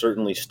Ukraine has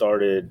certainly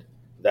started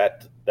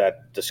that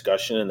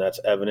discussion, and that's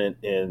evident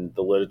in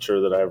the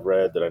literature that I've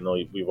read, that I know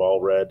we've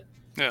all read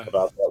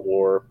about that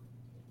war.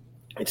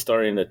 It's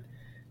starting to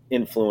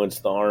influence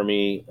the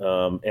Army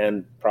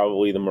and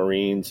probably the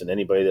Marines and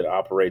anybody that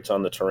operates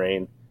on the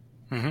terrain,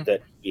 mm-hmm.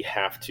 that we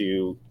have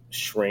to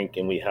shrink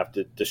and we have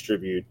to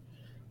distribute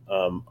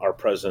our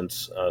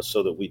presence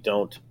so that we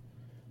don't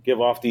give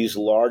off these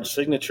large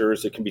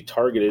signatures that can be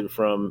targeted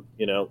from,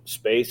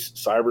 space,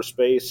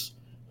 cyberspace,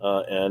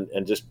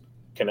 and just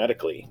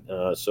kinetically.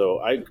 So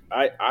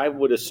I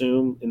would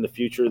assume in the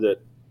future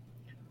that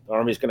the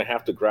Army is going to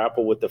have to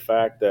grapple with the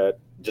fact that,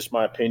 just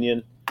my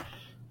opinion,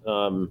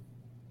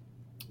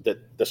 that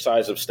the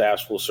size of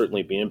staffs will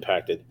certainly be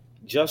impacted.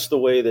 Just the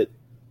way that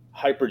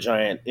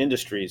hypergiant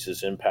industries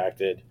is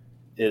impacted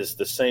is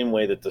the same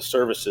way that the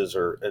services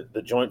or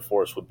the joint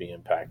force would be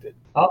impacted.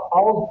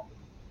 I'll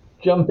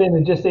jump in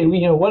and just say,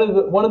 one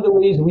of the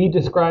ways we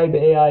describe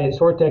AI at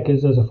Sortec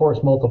is as a force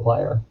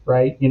multiplier,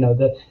 right?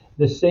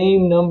 The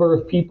same number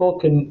of people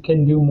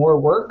can do more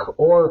work,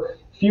 or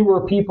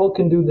fewer people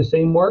can do the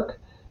same work.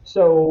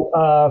 So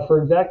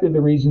for exactly the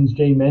reasons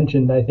Jay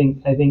mentioned, I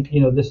think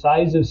the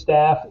size of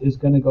staff is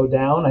going to go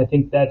down. I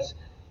think that's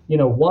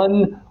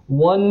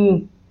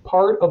one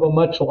part of a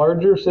much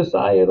larger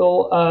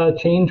societal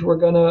change we're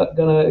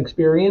gonna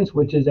experience,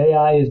 which is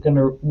AI is going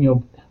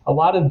to a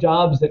lot of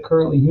jobs that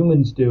currently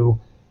humans do,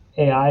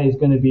 AI is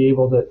going to be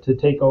able to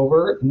take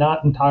over,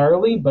 not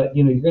entirely, but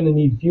you're going to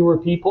need fewer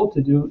people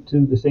to do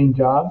the same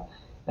job.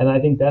 And I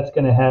think that's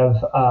going to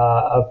have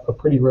a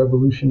pretty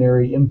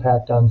revolutionary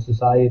impact on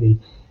society.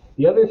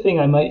 The other thing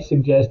I might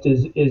suggest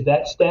is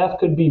that staff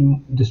could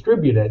be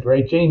distributed,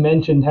 right? Jay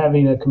mentioned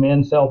having a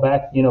command cell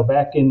back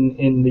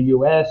in the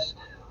U.S.,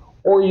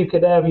 or you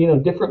could have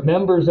different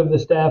members of the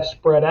staff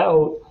spread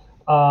out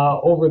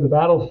over the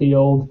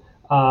battlefield,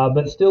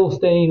 but still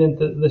staying at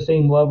the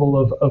same level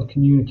of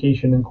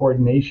communication and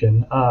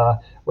coordination,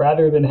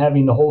 rather than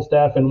having the whole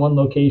staff in one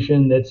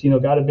location that's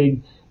got a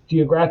big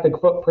geographic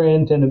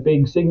footprint and a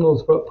big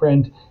signals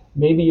footprint.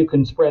 Maybe you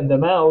can spread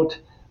them out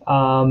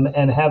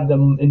and have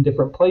them in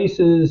different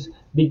places,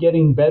 be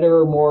getting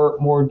better,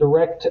 more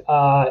direct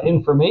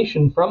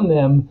information from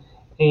them,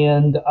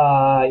 and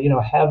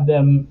have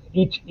them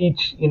each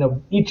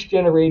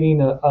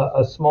generating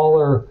a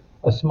smaller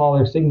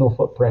signal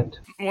footprint.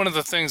 One of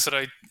the things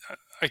that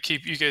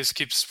you guys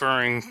keep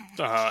spurring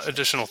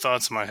additional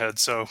thoughts in my head,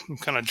 so I'm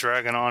kind of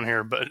dragging on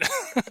here. But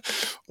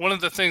one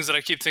of the things that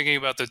I keep thinking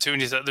about too,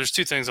 is that there's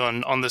two things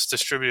on this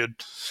distributed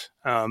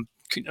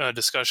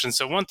discussion.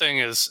 So one thing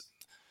is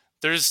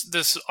there's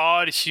this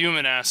odd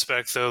human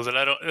aspect, though,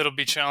 that it'll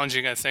be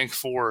challenging, I think,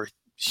 for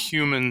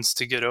humans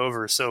to get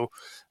over. So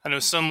I know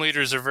some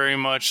leaders are very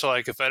much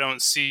like, if I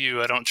don't see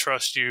you, I don't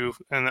trust you,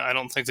 and I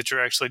don't think that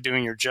you're actually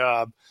doing your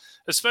job.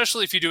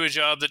 Especially if you do a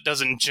job that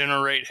doesn't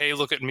generate, hey,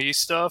 look at me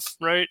stuff,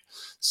 right?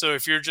 So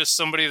if you're just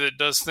somebody that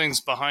does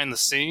things behind the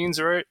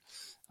scenes, right?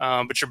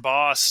 But your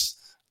boss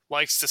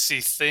likes to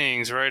see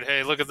things, right?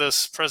 Hey, look at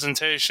this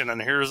presentation,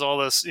 and here's all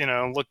this,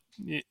 look,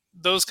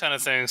 those kind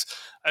of things.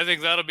 I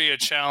think that'll be a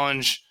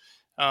challenge.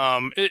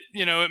 It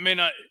may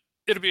not,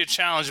 it'll be a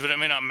challenge, but it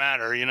may not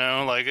matter,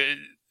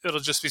 it'll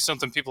just be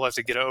something people have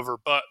to get over.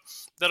 But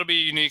that'll be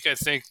unique, I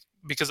think,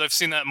 because I've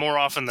seen that more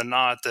often than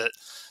not, that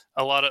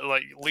a lot of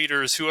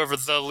leaders, whoever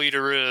the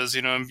leader is,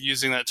 I'm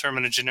using that term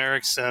in a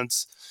generic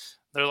sense.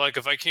 They're like,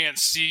 if I can't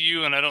see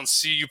you and I don't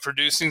see you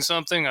producing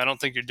something, I don't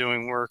think you're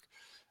doing work.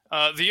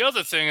 The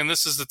other thing, and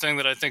this is the thing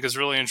that I think is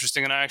really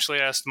interesting, and I actually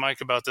asked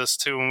Mike about this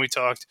too when we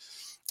talked,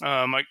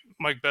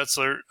 Mike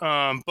Betzler.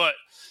 But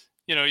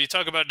you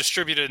talk about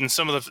distributed, and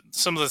some of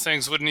the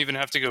things wouldn't even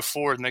have to go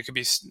forward, and they could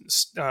be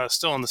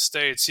still in the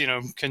States,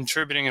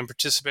 contributing and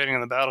participating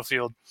on the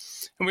battlefield.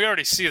 And we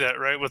already see that,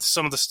 right, with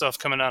some of the stuff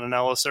coming out in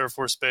Ellis Air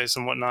Force Base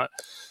and whatnot.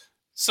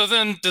 So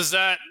then does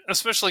that,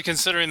 especially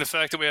considering the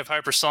fact that we have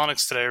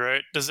hypersonics today,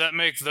 right, does that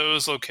make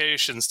those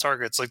locations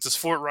targets? Like, does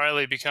Fort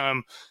Riley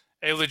become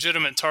a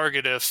legitimate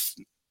target if,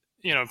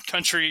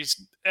 country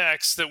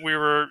X that we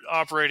were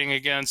operating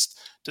against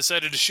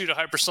decided to shoot a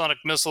hypersonic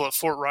missile at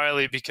Fort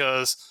Riley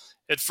because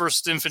at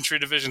 1st Infantry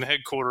Division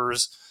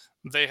headquarters,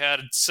 they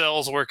had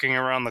cells working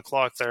around the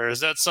clock there? Is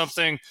that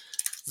something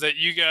that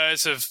you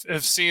guys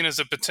have seen as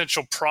a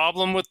potential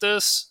problem with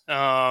this?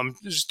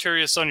 Just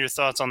curious on your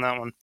thoughts on that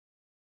one.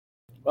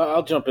 Well,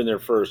 I'll jump in there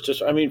first.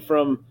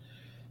 From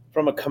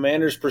a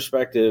commander's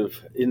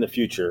perspective in the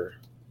future,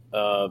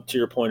 to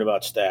your point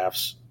about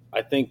staffs,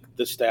 I think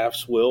the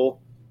staffs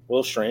will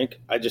shrink.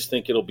 I just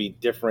think it'll be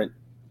different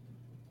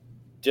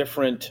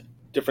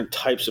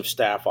types of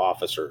staff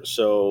officers.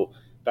 So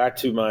back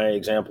to my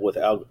example with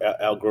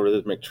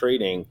algorithmic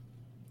trading,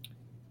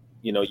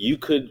 we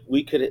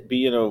could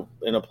be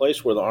in a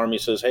place where the Army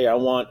says, hey, I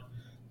want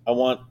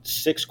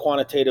 6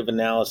 quantitative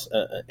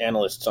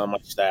analysts on my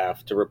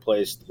staff to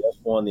replace the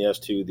S1, the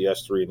S2, the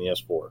S3, and the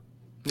S4.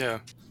 Yeah.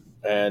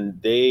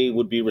 And they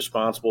would be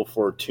responsible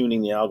for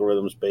tuning the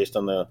algorithms based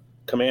on the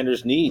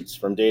commander's needs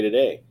from day to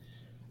day.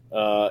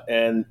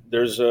 And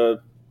there's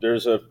a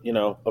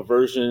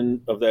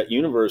version of that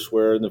universe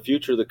where in the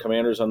future the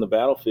commander's on the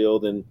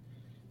battlefield and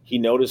he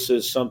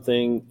notices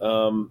something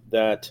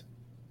that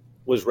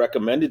was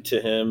recommended to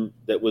him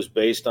that was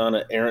based on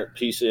an errant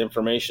piece of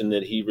information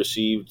that he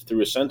received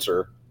through a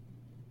sensor,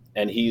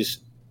 and he's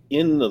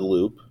in the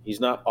loop. He's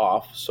not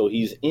off, so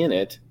he's in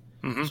it.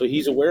 Mm-hmm. So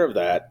he's aware of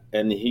that,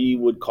 and he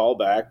would call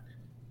back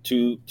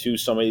to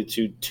somebody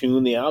to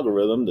tune the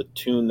algorithm, to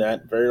tune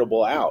that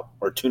variable out,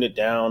 or tune it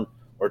down,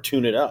 or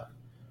tune it up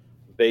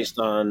based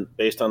on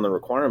the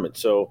requirement.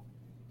 So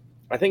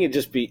I think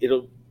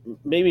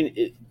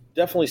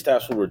definitely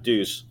staffs will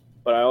reduce,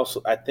 but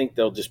I think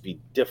there'll just be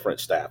different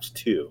staffs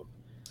too.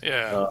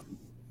 Yeah.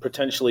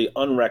 Potentially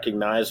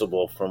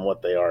unrecognizable from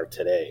what they are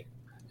today.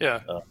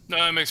 Yeah. No,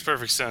 that makes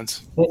perfect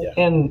sense.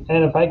 And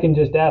if I can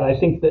just add, I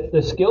think that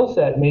the skill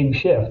set may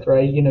shift,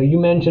 right? You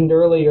mentioned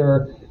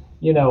earlier,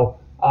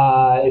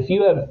 if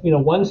you have,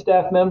 one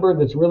staff member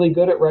that's really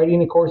good at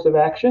writing a course of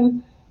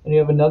action, and you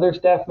have another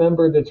staff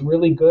member that's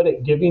really good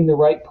at giving the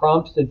right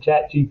prompts to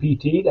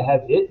ChatGPT to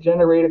have it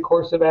generate a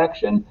course of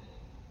action,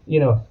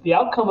 the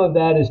outcome of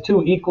that is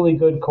two equally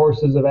good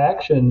courses of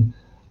action.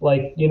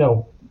 Like,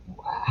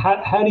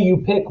 how do you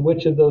pick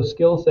which of those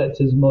skill sets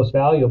is most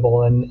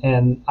valuable?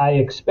 And I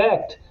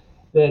expect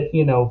that,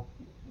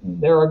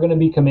 there are going to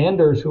be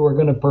commanders who are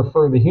going to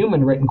prefer the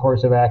human written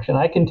course of action.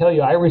 I can tell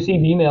you, I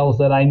receive emails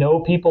that I know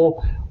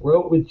people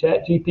wrote with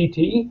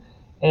ChatGPT,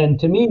 and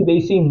to me, they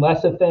seem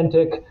less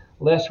authentic,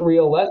 less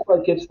real, less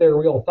like it's their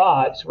real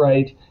thoughts,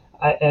 right?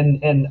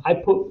 And I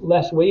put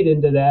less weight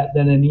into that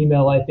than an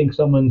email I think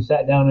someone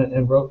sat down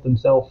and wrote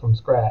themselves from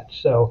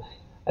scratch. So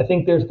I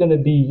think there's going to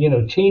be,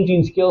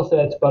 changing skill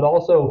sets, but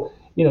also,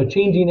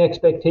 changing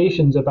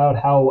expectations about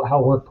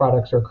how work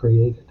products are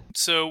created.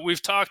 So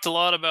we've talked a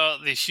lot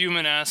about the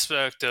human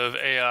aspect of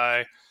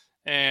AI,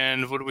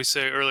 and what did we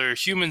say earlier?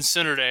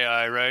 Human-centered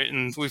AI, right?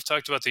 And we've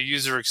talked about the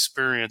user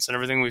experience, and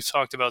everything we've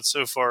talked about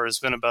so far has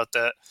been about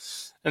that.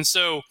 And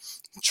so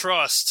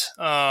trust.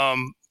 How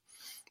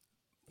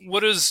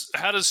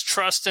does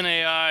trust in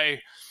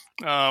AI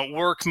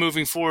work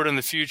moving forward in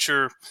the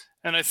future?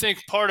 And I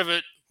think part of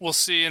it we'll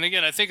see. And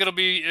again, I think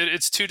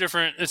it's two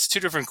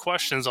different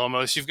questions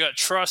almost. You've got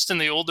trust in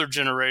the older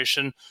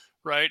generation,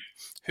 right,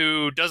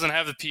 who doesn't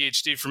have the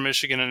PhD from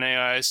Michigan in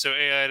AI. So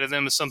AI to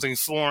them is something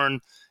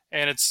foreign,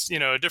 and it's,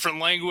 a different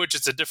language.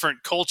 It's a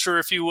different culture,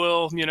 if you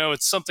will.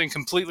 It's something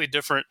completely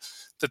different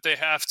that they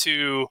have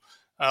to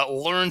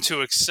learn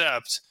to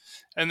accept.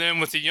 And then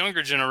with the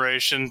younger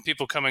generation,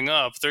 people coming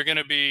up, they're going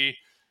to be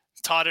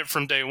taught it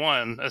from day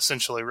one,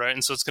 essentially, right?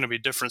 And so it's going to be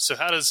different. So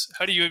how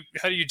do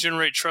you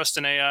generate trust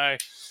in AI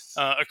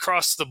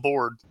across the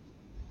board?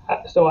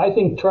 So I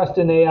think trust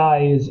in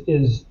AI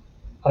is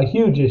a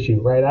huge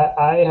issue, right?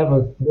 I have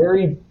a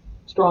very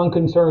strong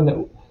concern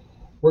that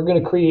we're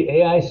going to create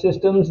AI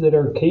systems that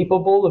are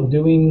capable of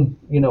doing,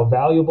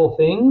 valuable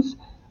things,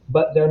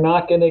 but they're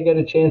not going to get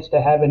a chance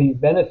to have any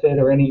benefit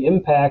or any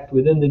impact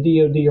within the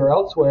DoD or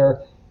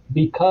elsewhere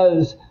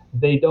because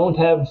they don't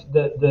have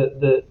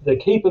the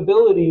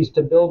capabilities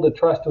to build the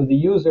trust with the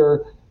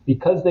user.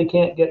 Because they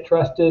can't get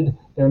trusted,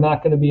 they're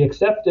not going to be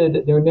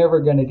accepted. They're never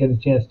going to get a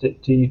chance to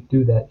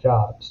do that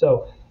job.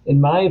 So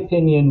in my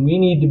opinion, we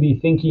need to be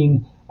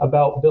thinking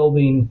about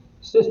building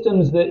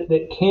systems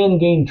that can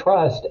gain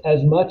trust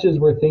as much as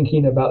we're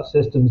thinking about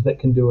systems that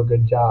can do a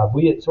good job.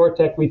 We at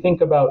SORTEC, we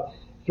think about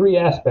three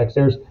aspects.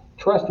 There's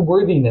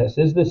trustworthiness.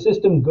 Is the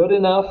system good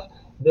enough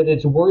that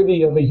it's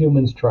worthy of a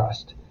human's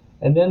trust?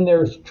 And then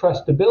there's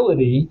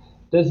trustability.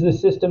 Does the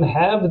system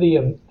have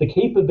the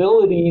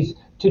capabilities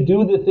to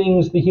do the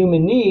things the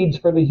human needs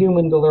for the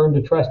human to learn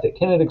to trust it?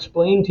 Can it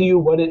explain to you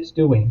what it's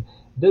doing?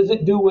 Does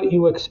it do what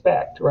you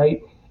expect, right?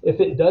 If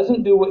it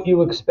doesn't do what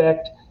you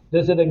expect,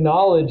 does it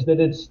acknowledge that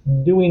it's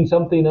doing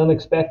something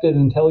unexpected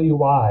and tell you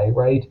why,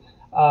 right?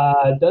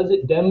 Does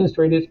it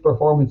demonstrate its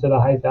performance at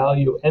a high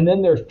value? And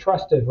then there's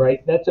trusted,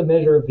 right? That's a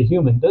measure of the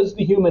human. Does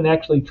the human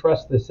actually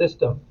trust the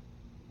system?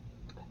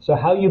 So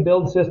how you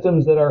build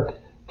systems that are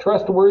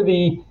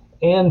trustworthy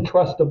and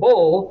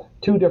trustable,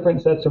 two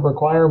different sets of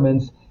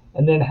requirements,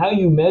 and then how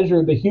you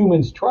measure the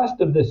human's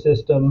trust of the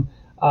system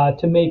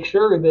to make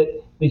sure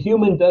that the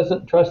human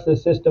doesn't trust the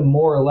system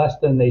more or less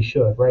than they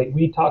should, right?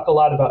 We talk a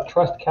lot about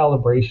trust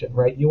calibration,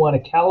 right? You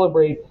want to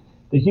calibrate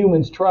the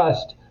human's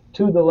trust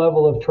to the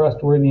level of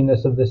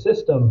trustworthiness of the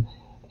system.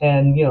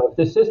 And, if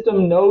the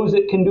system knows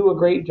it can do a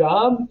great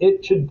job,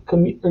 it should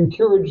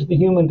encourage the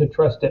human to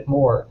trust it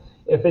more.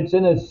 If it's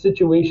in a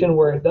situation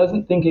where it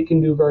doesn't think it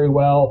can do very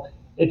well,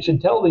 it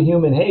should tell the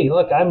human, hey,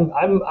 look, I'm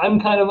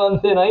kind of on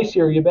thin ice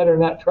here. You better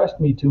not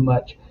trust me too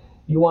much.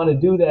 You want to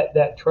do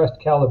that trust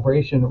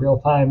calibration real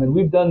time. And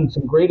we've done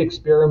some great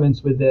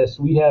experiments with this.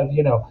 We have,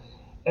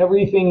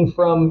 everything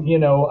from,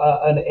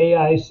 an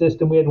AI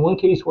system. We had one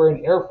case where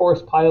an Air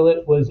Force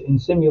pilot was in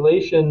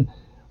simulation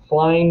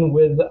flying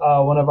with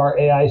one of our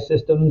AI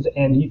systems,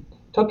 and he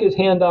took his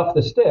hand off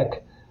the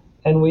stick.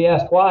 And we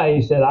asked why.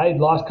 He said, I had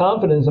lost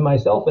confidence in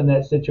myself in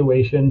that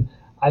situation.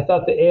 I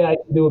thought the AI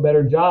could do a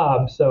better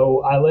job,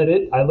 so I let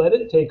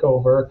it take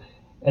over.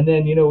 And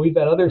then, we've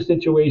had other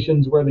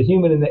situations where the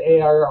human and the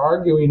AI are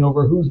arguing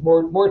over who's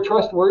more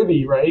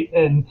trustworthy, right?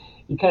 And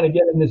you kind of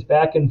get in this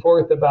back and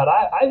forth about,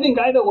 I think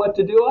I know what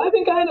to do. I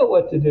think I know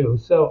what to do.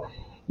 So,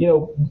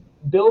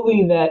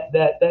 building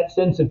that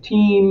sense of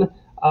team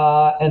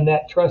and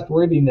that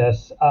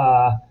trustworthiness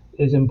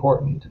is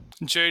important.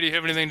 Jay, do you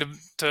have anything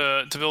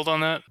to build on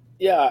that?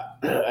 Yeah,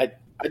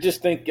 I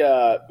just think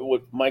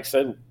what Mike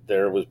said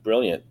there was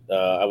brilliant.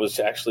 I was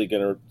actually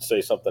going to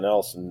say something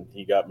else, and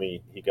he got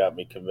me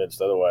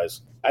convinced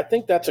otherwise. I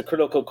think that's a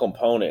critical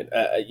component.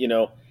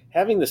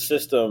 Having the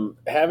system,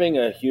 having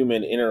a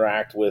human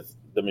interact with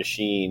the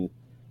machine,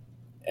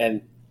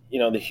 and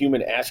the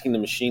human asking the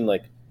machine,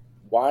 like,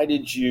 why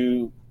did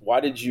you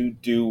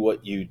do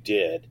what you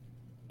did,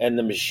 and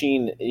the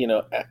machine,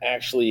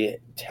 actually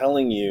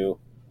telling you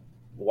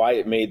why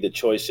it made the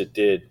choice it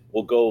did,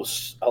 will go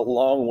a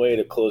long way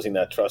to closing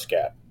that trust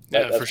gap.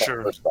 That's for sure.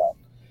 my first thought.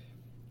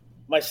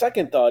 My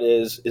second thought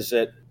is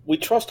that we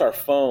trust our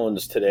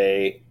phones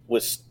today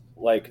with,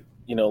 like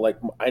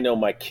I know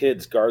my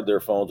kids guard their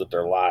phones with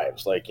their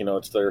lives. Like,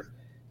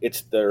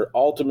 it's their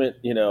ultimate,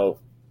 It's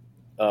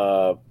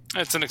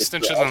an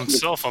extension of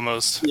themselves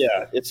almost.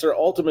 Yeah, it's their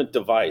ultimate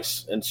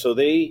device, and so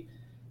they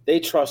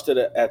trust it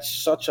at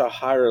such a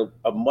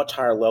much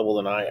higher level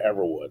than I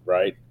ever would,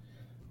 right?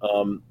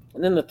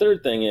 And then the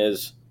third thing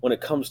is, when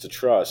it comes to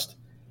trust,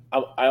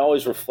 I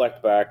always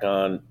reflect back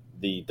on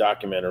the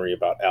documentary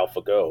about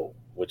AlphaGo,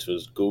 which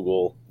was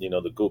Google,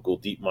 the Google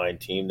DeepMind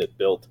team that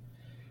built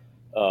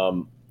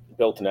an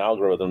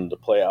algorithm to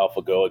play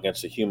AlphaGo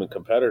against a human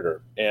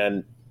competitor.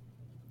 And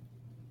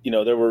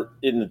there were,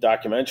 in the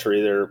documentary,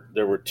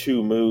 there were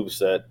two moves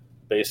that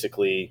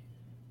basically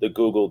the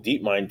Google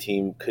DeepMind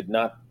team could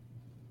not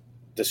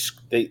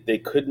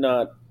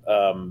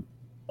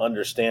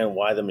understand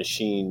why the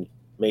machine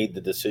made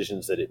the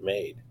decisions that it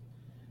made.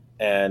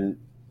 And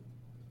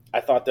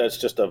I thought that's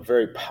just a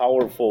very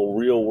powerful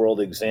real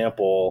world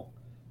example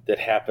that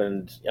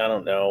happened, I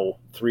don't know,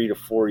 3 to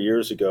 4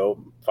 years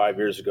ago, 5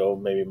 years ago,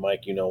 maybe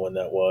Mike, when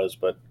that was,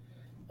 but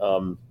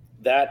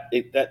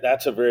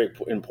that's a very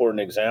important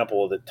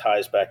example that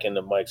ties back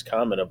into Mike's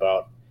comment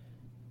about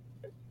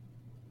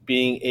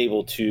being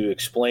able to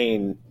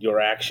explain your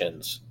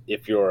actions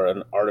if you're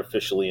an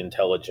artificially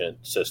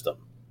intelligent system.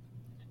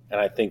 And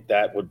I think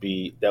that would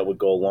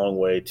go a long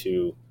way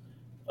to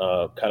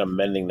kind of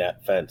mending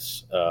that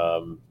fence,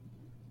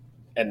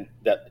 and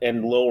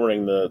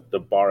lowering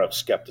the bar of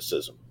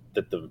skepticism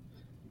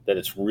that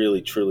it's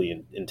really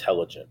truly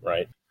intelligent,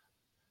 right?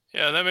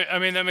 Yeah,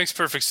 that makes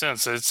perfect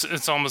sense.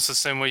 It's almost the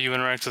same way you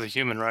interact with a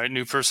human, right?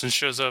 New person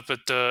shows up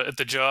at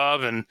the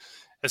job, and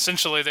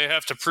essentially they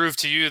have to prove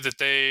to you that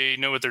they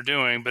know what they're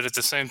doing, but at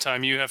the same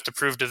time you have to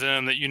prove to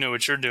them that you know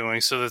what you're doing,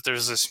 so that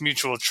there's this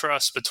mutual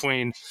trust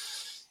between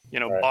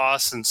right.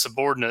 Boss and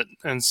subordinate.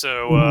 And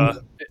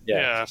so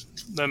yeah,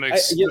 that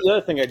makes the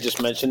other thing I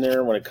just mentioned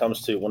there, when it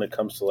comes to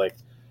like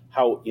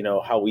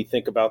how we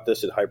think about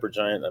this at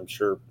Hypergiant, I'm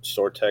sure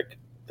Sortech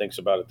thinks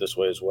about it this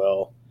way as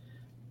well.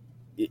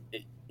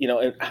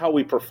 And how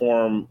we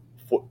perform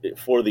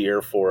for the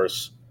Air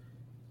Force,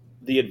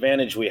 the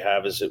advantage we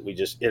have is that we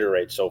just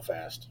iterate so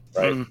fast,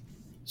 right?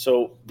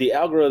 So the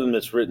algorithm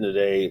that's written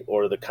today,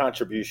 or the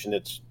contribution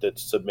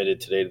that's submitted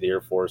today to the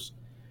Air Force,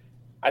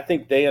 I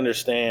think they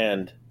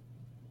understand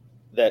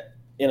that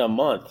in a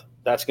month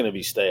that's going to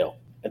be stale.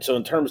 And so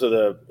in terms of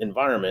the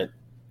environment,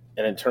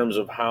 and in terms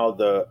of how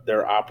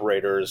their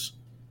operators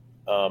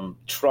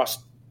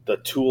trust the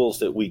tools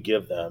that we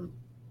give them,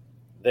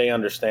 they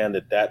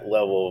understand that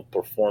level of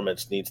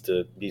performance needs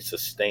to be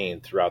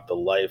sustained throughout the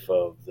life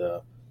of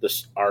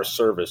our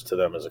service to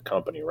them as a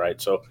company, right?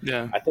 So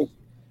yeah. I think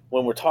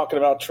when we're talking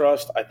about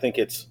trust, I think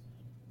it's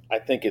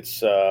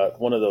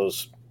one of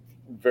those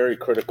very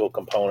critical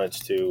components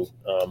to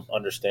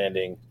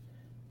understanding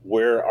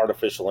where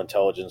artificial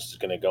intelligence is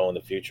going to go in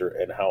the future,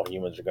 and how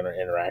humans are going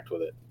to interact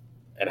with it,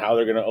 and how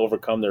they're going to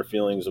overcome their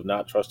feelings of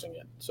not trusting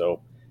it. So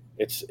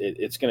it's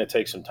going to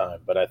take some time,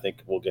 but I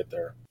think we'll get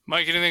there.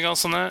 Mike, anything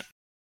else on that?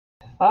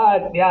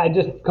 Yeah, I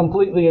just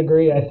completely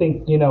agree. I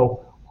think,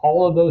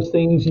 all of those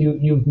things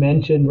you've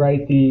mentioned,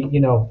 right?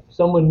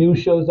 Someone new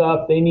shows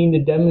up, they need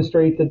to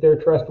demonstrate that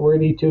they're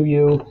trustworthy to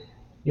you.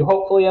 You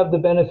hopefully have the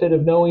benefit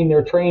of knowing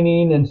their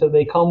training, and so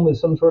they come with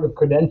some sort of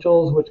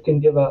credentials, which can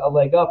give a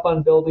leg up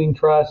on building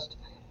trust.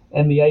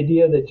 And the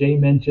idea that Jay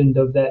mentioned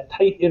of that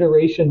tight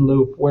iteration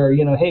loop where,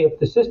 hey, if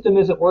the system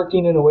isn't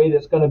working in a way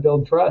that's going to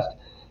build trust,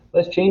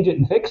 let's change it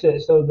and fix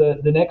it. So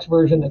the next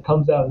version that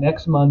comes out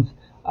next month,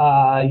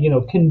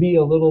 can be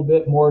a little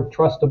bit more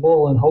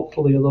trustable and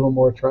hopefully a little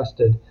more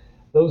trusted.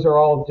 Those are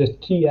all just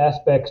key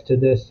aspects to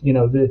this,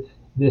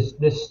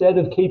 this set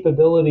of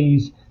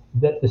capabilities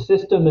that the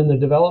system and the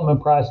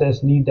development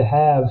process need to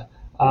have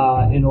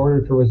in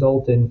order to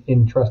result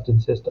in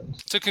trusted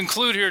systems. To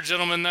conclude here,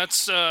 gentlemen,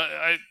 that's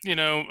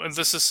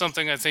this is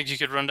something I think you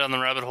could run down the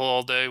rabbit hole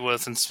all day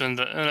with and spend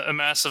a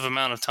massive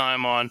amount of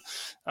time on.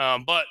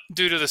 But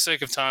due to the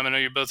sake of time, I know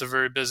you both are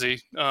very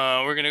busy.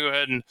 We're going to go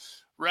ahead and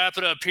wrap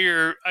it up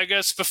here. I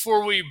guess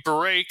before we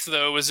break,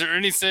 though, is there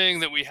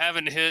anything that we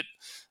haven't hit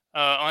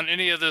on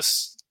any of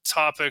this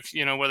topic,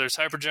 whether it's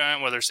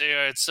Hypergiant, whether it's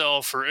AI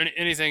itself, or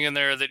anything in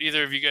there that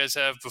either of you guys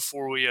have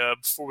before we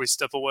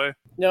step away?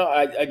 No,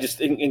 I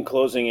just, in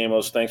closing,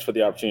 Amos, thanks for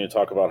the opportunity to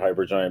talk about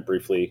Hypergiant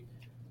briefly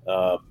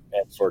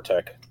at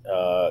Sortech.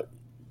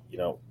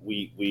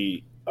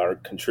 We are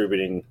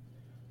contributing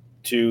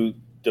to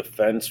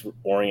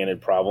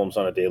defense-oriented problems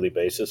on a daily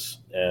basis,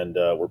 and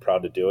we're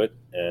proud to do it.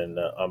 And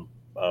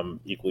I'm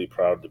equally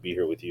proud to be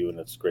here with you, and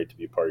it's great to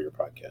be part of your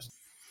podcast.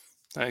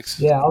 Thanks.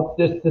 Yeah,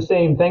 just the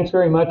same. Thanks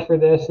very much for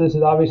this. This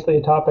is obviously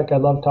a topic I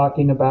love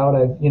talking about.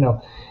 I've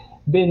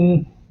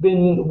been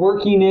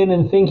working in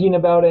and thinking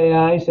about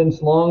AI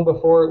since long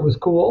before it was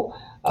cool.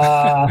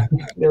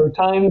 There were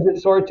times at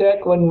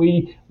Sortech when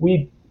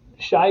we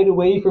shied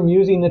away from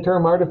using the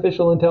term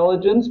artificial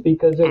intelligence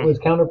because it was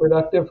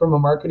counterproductive from a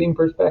marketing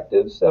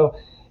perspective. So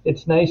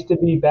it's nice to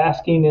be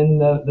basking in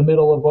the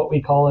middle of what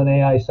we call an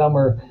AI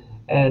summer.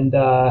 And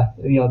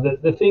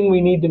the thing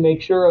we need to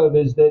make sure of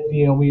is that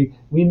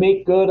we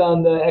make good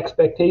on the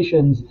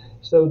expectations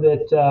so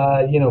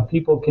that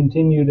people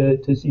continue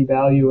to see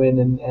value in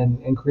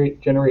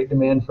and generate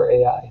demand for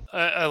AI.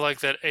 I like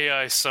that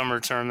AI summer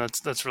term.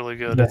 That's really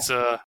good. Yeah. It's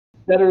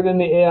better than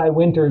the AI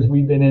winters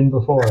we've been in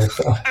before.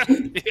 So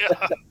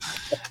yeah,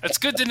 it's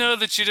good to know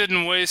that you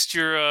didn't waste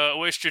your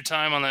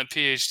time on that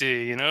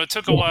PhD. It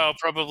took a while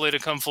probably to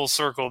come full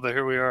circle, but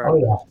here we are.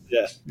 Oh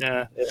yeah.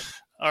 Yeah.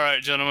 All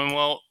right, gentlemen.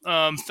 Well,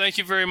 thank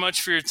you very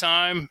much for your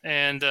time,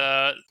 and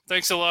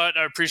thanks a lot.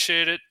 I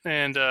appreciate it,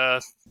 and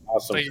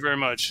Awesome. Thank you very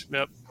much.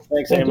 Yep.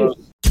 Thanks,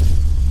 Amos.